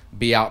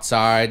 be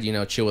outside,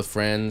 chill with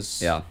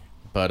friends. Yeah.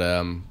 But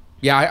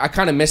I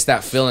kind of miss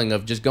that feeling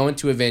of just going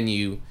to a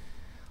venue,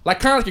 like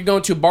kind of like you're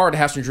going to a bar to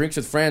have some drinks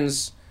with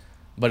friends,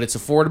 but it's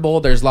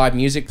affordable. There's live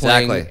music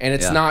playing, Exactly. and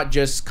it's Yeah. not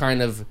just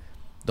kind of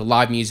the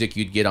live music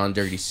you'd get on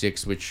Dirty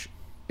Six, which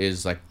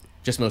is like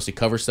just mostly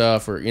cover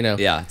stuff, or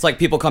Yeah, it's like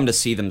people come to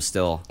see them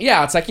still.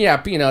 yeah, it's like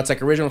it's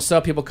like original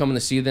stuff. People coming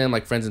to see them,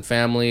 like friends and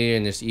family,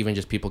 and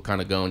just people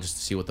kind of going just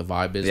to see what the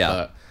vibe is.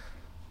 Yeah.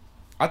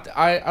 But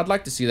I'd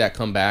like to see that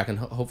come back, and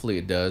hopefully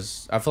it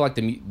does. I feel like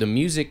the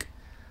music,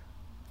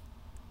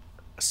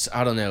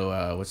 I don't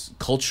know what's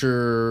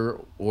culture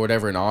or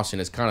whatever in Austin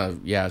is kind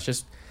of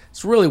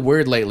it's really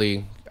weird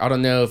lately. I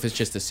don't know if it's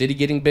just the city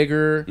getting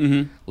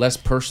bigger, less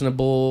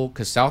personable.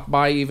 Because South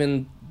by,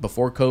 even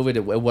before COVID,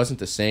 it wasn't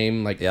the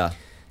same. Like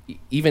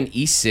even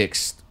East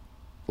 6th,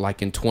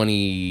 like in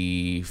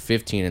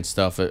 2015 and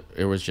stuff,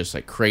 it was just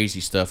like crazy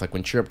stuff. Like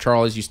when Chirp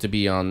Charlie's used to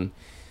be on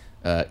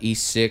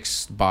East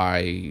 6th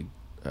by,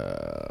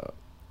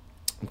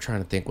 I'm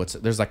trying to think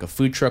there's like a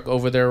food truck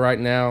over there right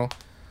now,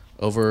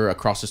 over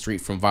across the street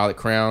from Violet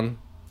Crown.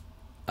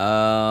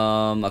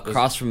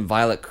 Across from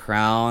Violet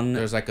Crown.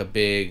 There's like a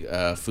big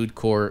food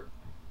court.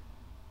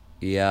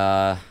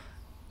 Yeah.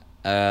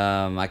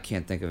 I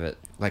can't think of it.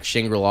 Like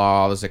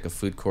Shangri-La, there's like a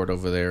food court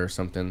over there or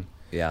something.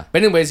 Yeah.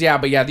 But anyways,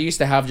 they used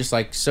to have just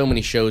like so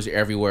many shows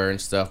everywhere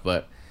and stuff,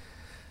 but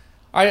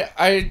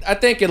I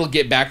think it'll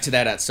get back to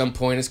that at some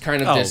point. It's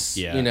kind of this,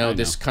 yeah, you know, I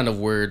this know. kind of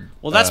weird.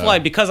 Well, that's why,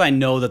 because I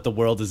know that the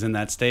world is in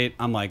that state,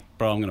 I'm like,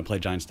 bro, I'm gonna play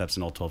Giant Steps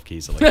in all 12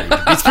 keys at like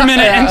 300 beats per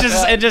minute,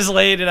 and just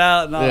laid it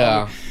out. And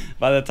Yeah.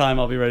 By the time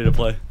I'll be ready to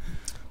play.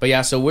 But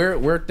yeah, so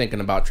we're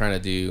thinking about trying to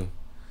do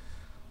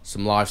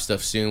some live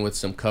stuff soon with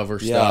some cover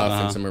Yeah, stuff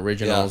and some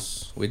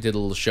originals. We did a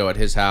little show at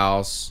his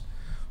house,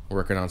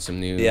 working on some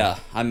new. Yeah,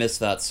 I miss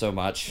that so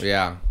much.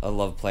 Yeah. I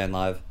love playing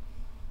live.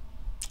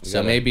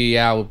 So maybe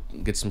we'll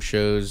get some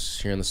shows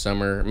here in the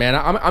summer. Man,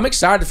 I'm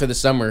excited for the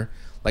summer.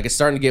 Like it's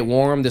starting to get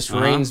warm. This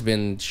rain's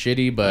been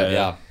shitty, but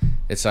Yeah.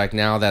 it's like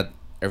now that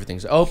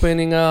everything's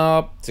opening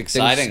up, It's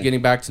exciting. things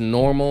getting back to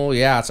normal.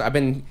 Yeah, so I've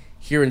been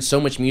hearing so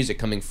much music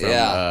coming from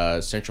Yeah.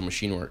 Central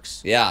Machine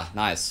Works. Yeah,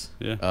 nice.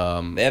 Yeah.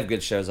 They have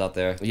good shows out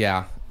there.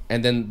 Yeah,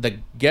 and then the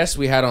guest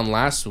we had on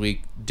last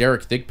week,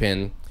 Derek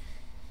Thigpen,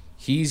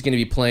 he's going to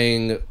be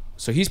playing.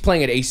 So he's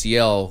playing at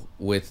ACL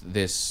with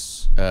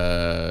this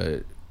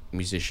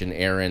musician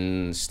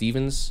Aaron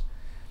Stevens.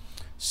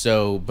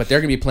 So, but they're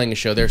gonna be playing a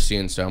show there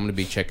soon, so I'm gonna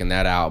be checking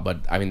that out. But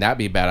I mean, that'd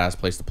be a badass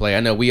place to play. I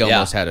know we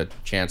almost had a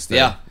chance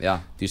to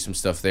do some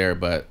stuff there,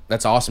 but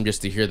that's awesome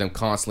just to hear them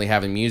constantly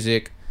having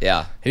music.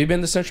 Yeah. Have you been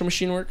to Central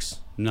Machine Works?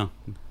 No.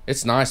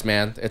 It's nice,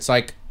 man. It's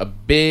like a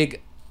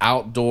big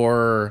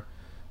outdoor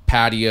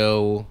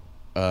patio,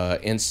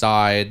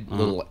 inside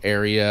little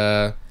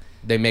area.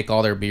 They make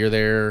all their beer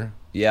there.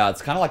 Yeah,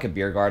 it's kind of like a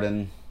beer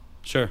garden.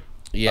 Sure.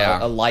 Yeah,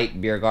 A light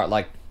beer garden,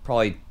 like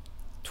probably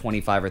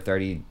 25 or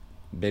 30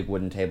 big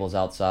wooden tables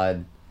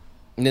outside.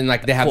 and then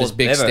like they have Cool- this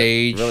big they have a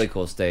stage. really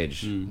cool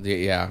stage.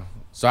 Yeah.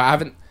 So I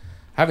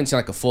haven't seen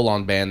like a full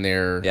on band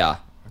there. Yeah.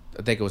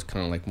 I think it was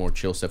kind of like more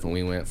chill stuff when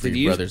we went for Did your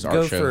you brother's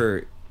go art show.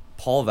 for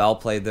Paul Val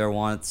played there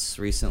once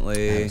I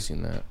recently? haven't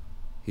seen that.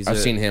 He's I've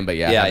seen him, but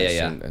I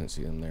haven't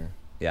seen him there.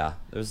 Yeah,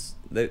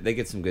 they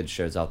get some good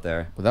shows out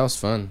there. But that was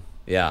fun.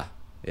 Yeah.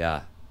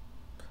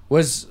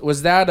 Was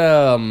that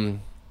that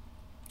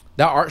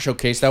art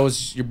showcase? That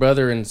was your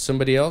brother and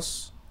somebody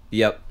else.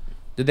 Yep.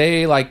 Did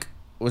they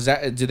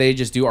do they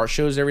just do art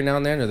shows every now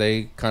and then, or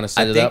they kind of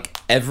set I it think up?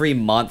 every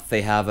month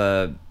they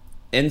have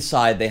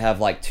inside they have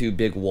like 2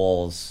 big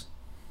walls,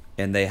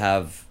 and they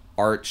have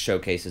art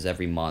showcases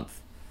every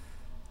month.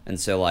 And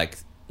so like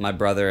my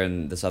brother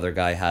and this other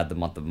guy had the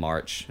month of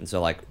March, and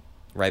so like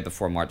right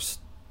before March,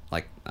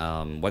 like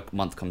what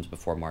month comes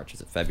before March?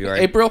 Is it February?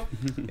 April.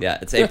 Yeah,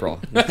 it's April.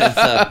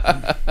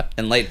 So,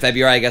 in late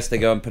February, I guess they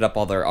go and put up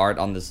all their art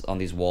on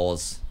these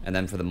walls, and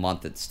then for the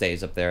month it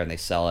stays up there and they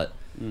sell it.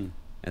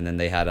 And then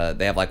they have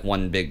like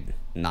one big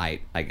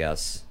night, I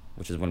guess,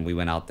 which is when we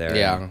went out there.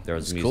 Yeah, and there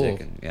was it's music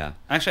cool. and yeah.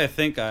 Actually, I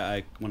think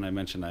I when I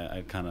mentioned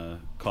I kind of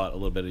caught a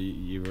little bit of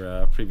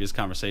your previous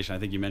conversation. I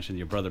think you mentioned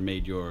your brother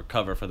made your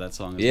cover for that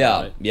song as Yeah,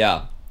 well, right?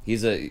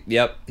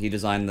 yeah. He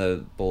designed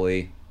the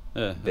bully.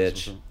 Yeah,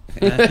 that's Bitch.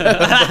 what's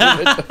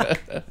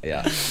up.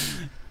 Yeah,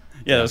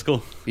 Yeah, that was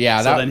cool. Yeah.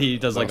 So that, then he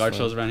does that like was art fun.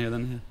 shows around here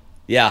then?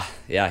 yeah.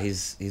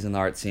 He's in the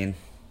art scene.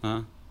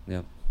 Huh?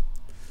 Yep.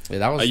 Yeah,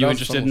 that was. Are you that was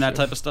interested fun in that shit.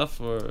 type of stuff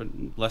or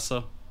less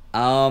so?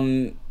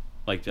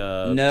 Like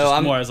No, just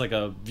I'm- more as like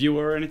a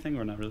viewer or anything,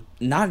 or not really?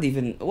 Not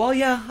even. Well,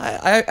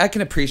 yeah. I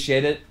can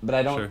appreciate it, but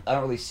I don't. Sure. I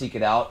don't really seek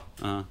it out.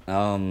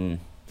 Uh-huh.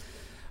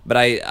 But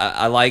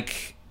I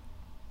like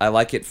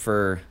it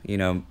for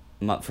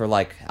for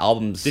like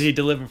albums. Did he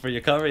deliver for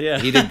your cover? Yeah.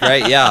 He did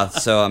great, yeah.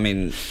 So I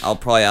mean, I'll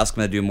probably ask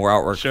him to do more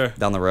artwork Sure.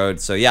 down the road.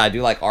 So yeah, I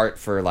do like art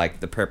for like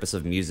the purpose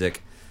of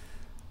music.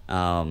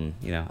 Album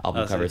Oh,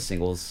 covers, so-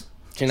 singles.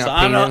 You're So not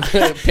I don't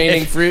painting,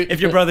 painting fruit. If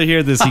your brother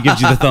hears this, he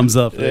gives you the thumbs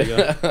up. There you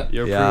go.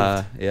 You're Yeah,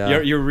 approved. yeah.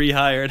 You're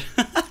rehired.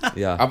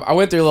 Yeah. I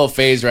went through a little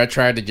phase where I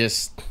tried to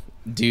just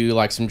do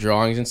like some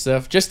drawings and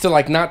stuff, just to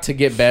like not to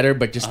get better,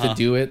 but just to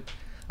do it.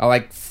 I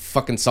like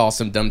fucking saw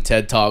some dumb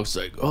TED talks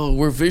like, oh,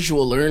 we're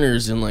visual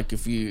learners, and like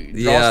if you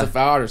draw Yeah. stuff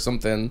out or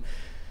something.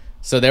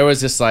 So there was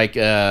this like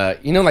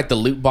like the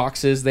loot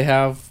boxes they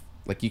have,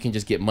 like you can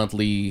just get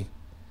monthly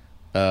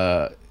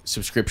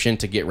subscription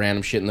to get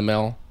random shit in the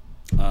mail.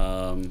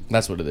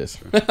 That's what it is.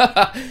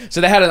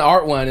 So they had an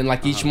art one, and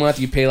like each month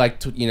you pay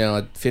like a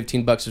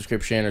 $15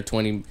 subscription or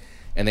 20,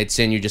 and they'd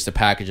send you just a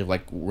package of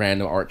like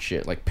random art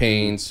shit, like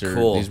paints or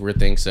Cool. these weird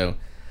things. So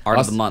Art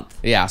I of was- the month.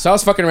 Yeah, so I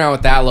was fucking around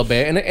with that a little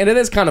bit, and it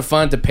is kind of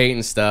fun to paint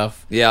and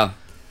stuff. Yeah.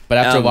 But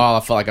after a Um, while, I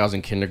felt like I was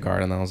in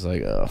kindergarten. I was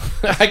like, oh,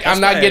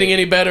 I'm not getting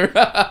any better.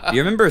 You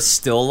remember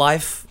Still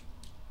Life?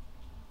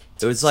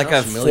 It was like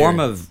a Sounds familiar. form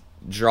of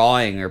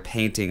drawing or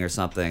painting or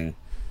something.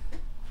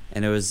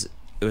 And it was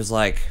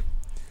like,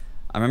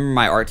 I remember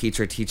my art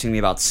teacher teaching me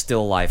about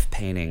still life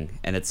painting,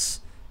 and it's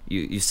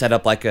you set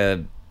up like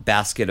a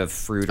basket of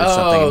fruit or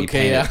something and you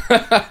paint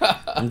it.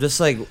 I'm just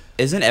like,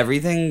 isn't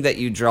everything that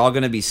you draw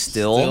going to be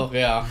still?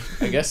 Yeah,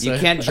 I guess You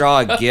so. can't draw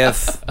a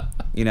GIF,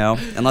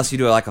 unless you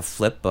do like a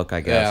flip book,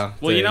 I guess. Yeah.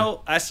 Well,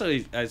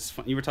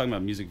 you were talking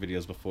about music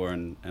videos before,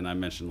 and I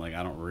mentioned like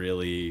I don't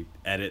really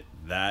edit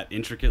that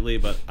intricately,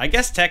 but I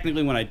guess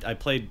technically when I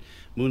played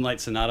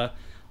Moonlight Sonata,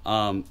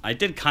 I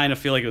did kind of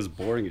feel like it was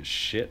boring as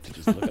shit to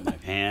just look at my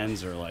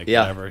hands or like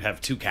Yeah. whatever,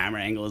 have two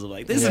camera angles of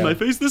like, this is Yeah. my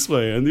face this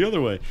way and the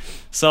other way.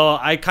 So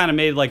I kind of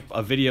made like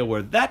a video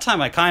where that time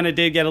I kind of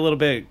did get a little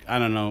bit, I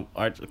don't know,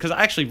 art, because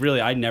actually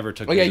really I never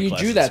took Oh yeah, music you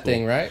classes drew in that school.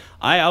 thing, right?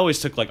 I always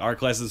took like art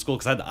classes in school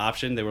because I had the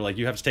option. They were like,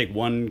 you have to take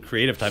one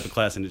creative type of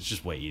class, and it's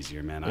just way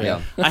easier, man.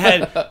 Yeah.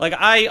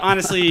 I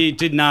honestly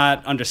did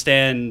not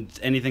understand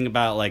anything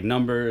about like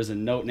numbers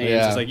and note names.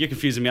 Yeah. It's like, you're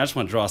confusing me. I just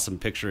want to draw some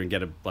picture and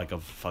get a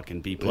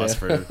fucking B+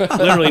 for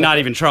literally not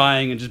even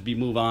trying and just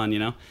move on, you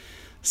know.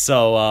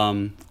 So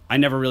I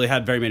never really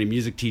had very many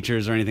music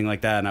teachers or anything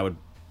like that, and I would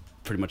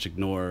pretty much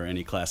ignore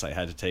any class I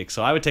had to take.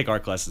 So I would take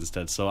art classes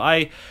instead. So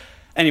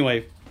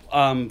anyway,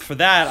 for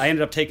that I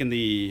ended up taking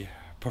the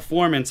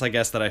performance, I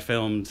guess, that I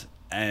filmed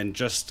and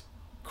just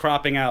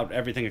cropping out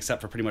everything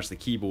except for pretty much the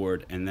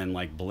keyboard and then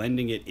like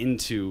blending it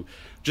into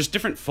just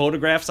different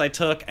photographs I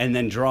took and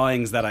then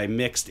drawings that I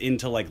mixed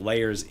into like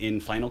layers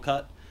in Final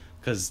Cut,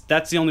 because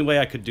that's the only way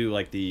I could do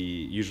like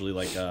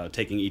usually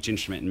taking each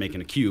instrument and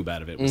making a cube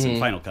out of it was in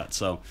Final Cut.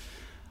 So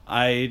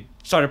I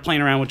started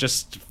playing around with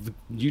just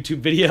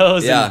YouTube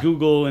videos Yeah. and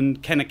Google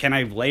and can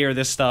I layer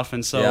this stuff,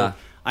 and so Yeah.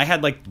 I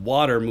had like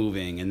water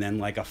moving and then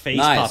like a face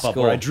Nice, pop up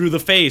cool. where I drew the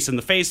face, and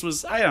the face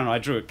was, I don't know, I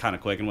drew it kind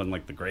of quick and wasn't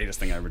like the greatest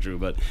thing I ever drew,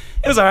 but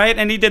it was all right.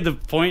 And he did the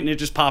point and it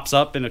just pops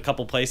up in a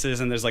couple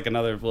places, and there's like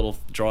another little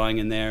drawing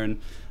in there,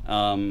 and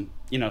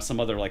some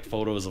other like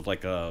photos of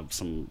like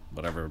some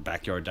whatever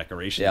backyard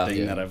decoration Yeah. thing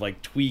Yeah. that I've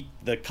like tweaked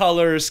the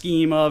color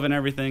scheme of and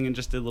everything and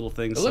just did little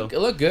things. It So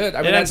looked good.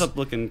 I it mean, ends that's- up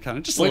looking kind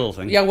of just a What- little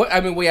thing.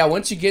 Yeah,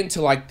 once you get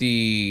into like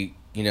the,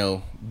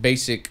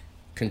 basic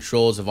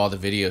controls of all the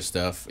video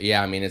stuff,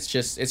 I mean,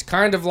 it's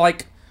kind of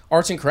like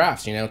arts and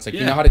crafts, it's like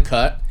you Yeah. know how to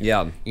cut,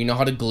 Yeah. you know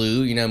how to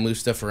glue, move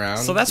stuff around.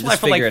 So that's Just why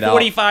for like figure it out.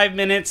 45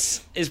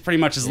 minutes is pretty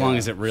much as long Yeah.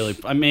 as it really,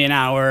 an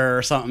hour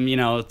or something,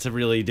 to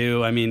really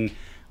do. I mean,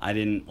 I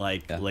didn't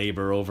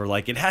labor over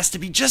like it has to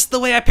be just the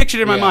way I pictured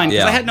it in my Yeah. mind,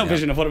 because I Yeah. had no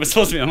vision of what it was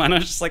supposed to be in my mind. I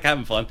was just like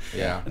having fun.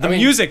 Yeah. The I mean,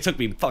 music took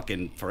me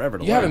fucking forever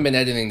to you learn. haven't been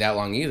editing that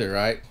long either,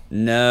 right?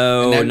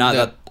 No, And not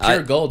the that.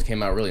 Pure Gold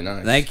came out really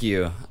nice. Thank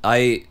you.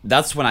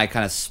 That's when I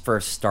kind of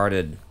first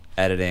started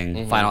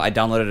editing Final. I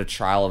downloaded a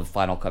trial of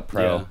Final Cut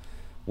Pro, Yeah.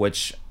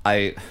 which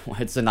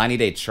it's a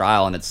 90-day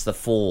trial, and it's the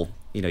full.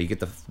 You get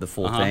the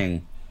full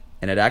thing,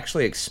 and it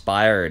actually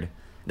expired.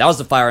 That was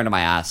the fire into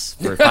my ass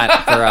for for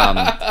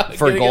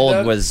Getting it gold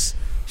done? was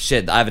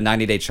shit. I have a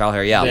 90-day trial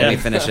here. Yeah, let me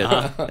finish it.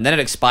 And then it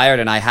expired,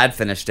 and I had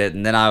finished it,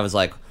 and then I was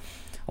like,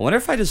 I wonder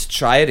if I just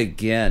try it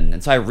again.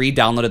 And so I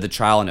re-downloaded the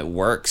trial, and it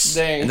works.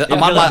 Dang. And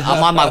I'm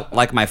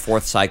on my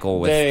fourth cycle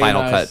with Dang,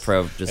 Final nice. Cut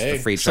Pro, just Hey. the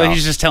free So trial.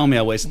 he's just telling me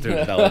I wasted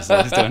 $300.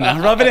 So he's doing now.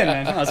 Rub it in,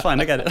 man. No, it's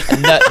fine. I got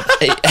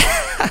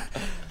it.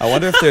 I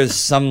wonder if there's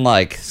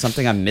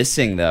something I'm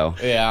missing though.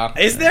 Yeah.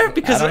 Is there?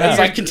 Because I don't know. it's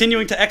like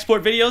continuing to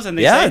export videos, and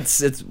they Yeah,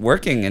 say, it's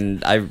working,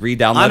 and I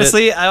re-downloaded it.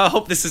 honestly, I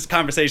hope this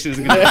conversation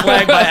isn't going to be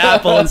flagged by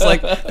Apple. And it's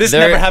like, this They're-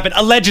 never happened.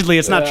 Allegedly,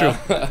 it's not true.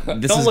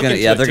 This Don't is look gonna,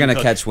 into yeah, it they're too gonna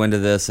much. catch wind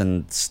of this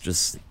and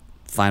just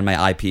find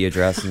my IP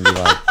address and be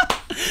like,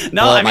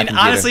 No, blow up I my mean,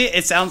 computer. honestly,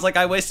 it sounds like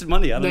I wasted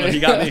money. I don't know if you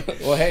got me.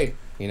 Well, hey,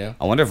 I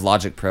wonder if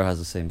Logic Pro has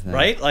the same thing.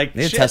 Right? Like, they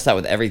need to shit. test that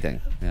with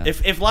everything. Yeah.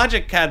 If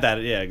Logic had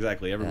that, yeah,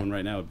 exactly. Everyone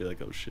right now would be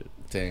like, oh, shit.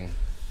 dang.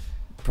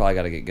 Probably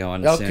got to get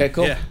going. Okay, soon.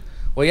 cool. Yeah.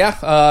 Well,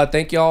 yeah.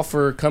 Thank y'all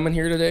for coming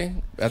here today.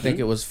 I think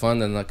it was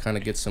fun and kind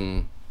of get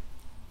some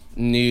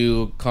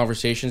new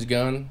conversations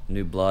going.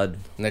 New blood.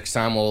 Next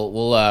time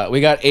we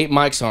got 8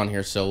 mics on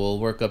here, so we'll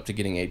work up to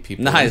getting 8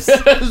 people. Nice.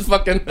 It's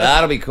fucking.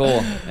 That'll be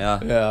cool. Yeah.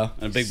 Yeah.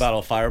 And a big bottle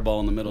of Fireball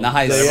in the middle.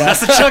 Nice. Everyone has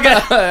to chug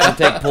it. I'll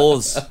take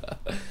pulls.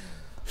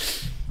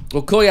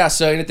 Well, cool. Yeah.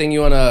 So, anything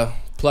you want to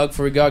plug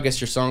before we go? I guess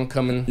your song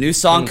coming. New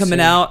song coming soon.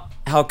 out.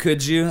 How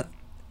could you?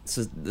 This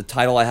is the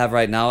title I have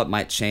right now. It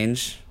might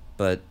change,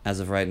 but as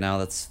of right now,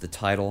 that's the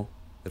title.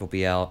 It'll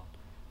be out.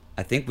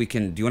 I think we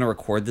can. Do you want to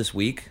record this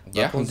week?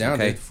 Yeah, I'm vocals? down,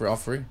 Okay. dude, for all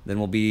free. Then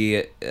we'll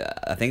be.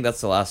 I think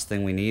that's the last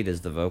thing we need is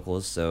the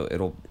vocals. So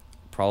it'll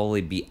probably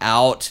be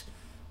out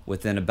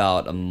within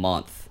about a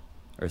month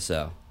or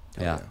so.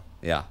 Yeah. yeah.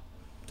 Yeah.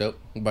 Dope.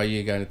 What about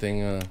you? Got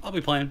anything? I'll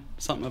be playing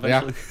something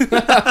Yeah.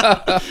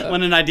 eventually.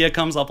 When an idea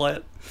comes, I'll play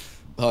it.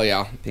 Oh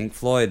yeah. Pink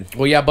Floyd.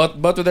 Well, yeah.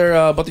 Both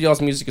of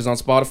y'all's music is on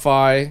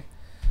Spotify.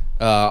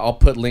 I'll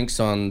put links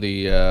on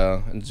the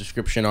in the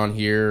description on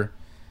here,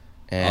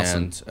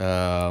 and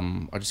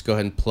I'll just go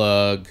ahead and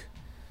plug.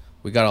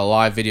 We got a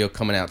live video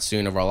coming out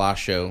soon of our last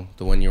show,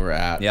 the one you were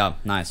at. Yeah.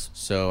 Nice.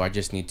 So I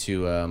just need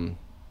to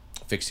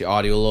fix the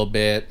audio a little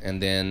bit,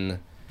 and then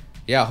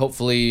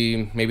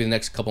hopefully maybe the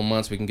next couple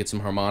months we can get some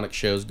harmonic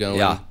shows going.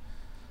 Yeah.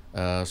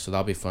 So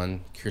that'll be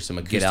fun. Hear some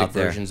Get acoustic out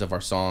there. versions of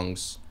our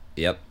songs.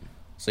 Yep.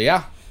 So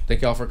yeah,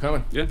 thank y'all for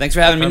coming. Yeah. Thanks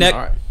for having me, Nick.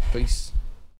 All right. Peace.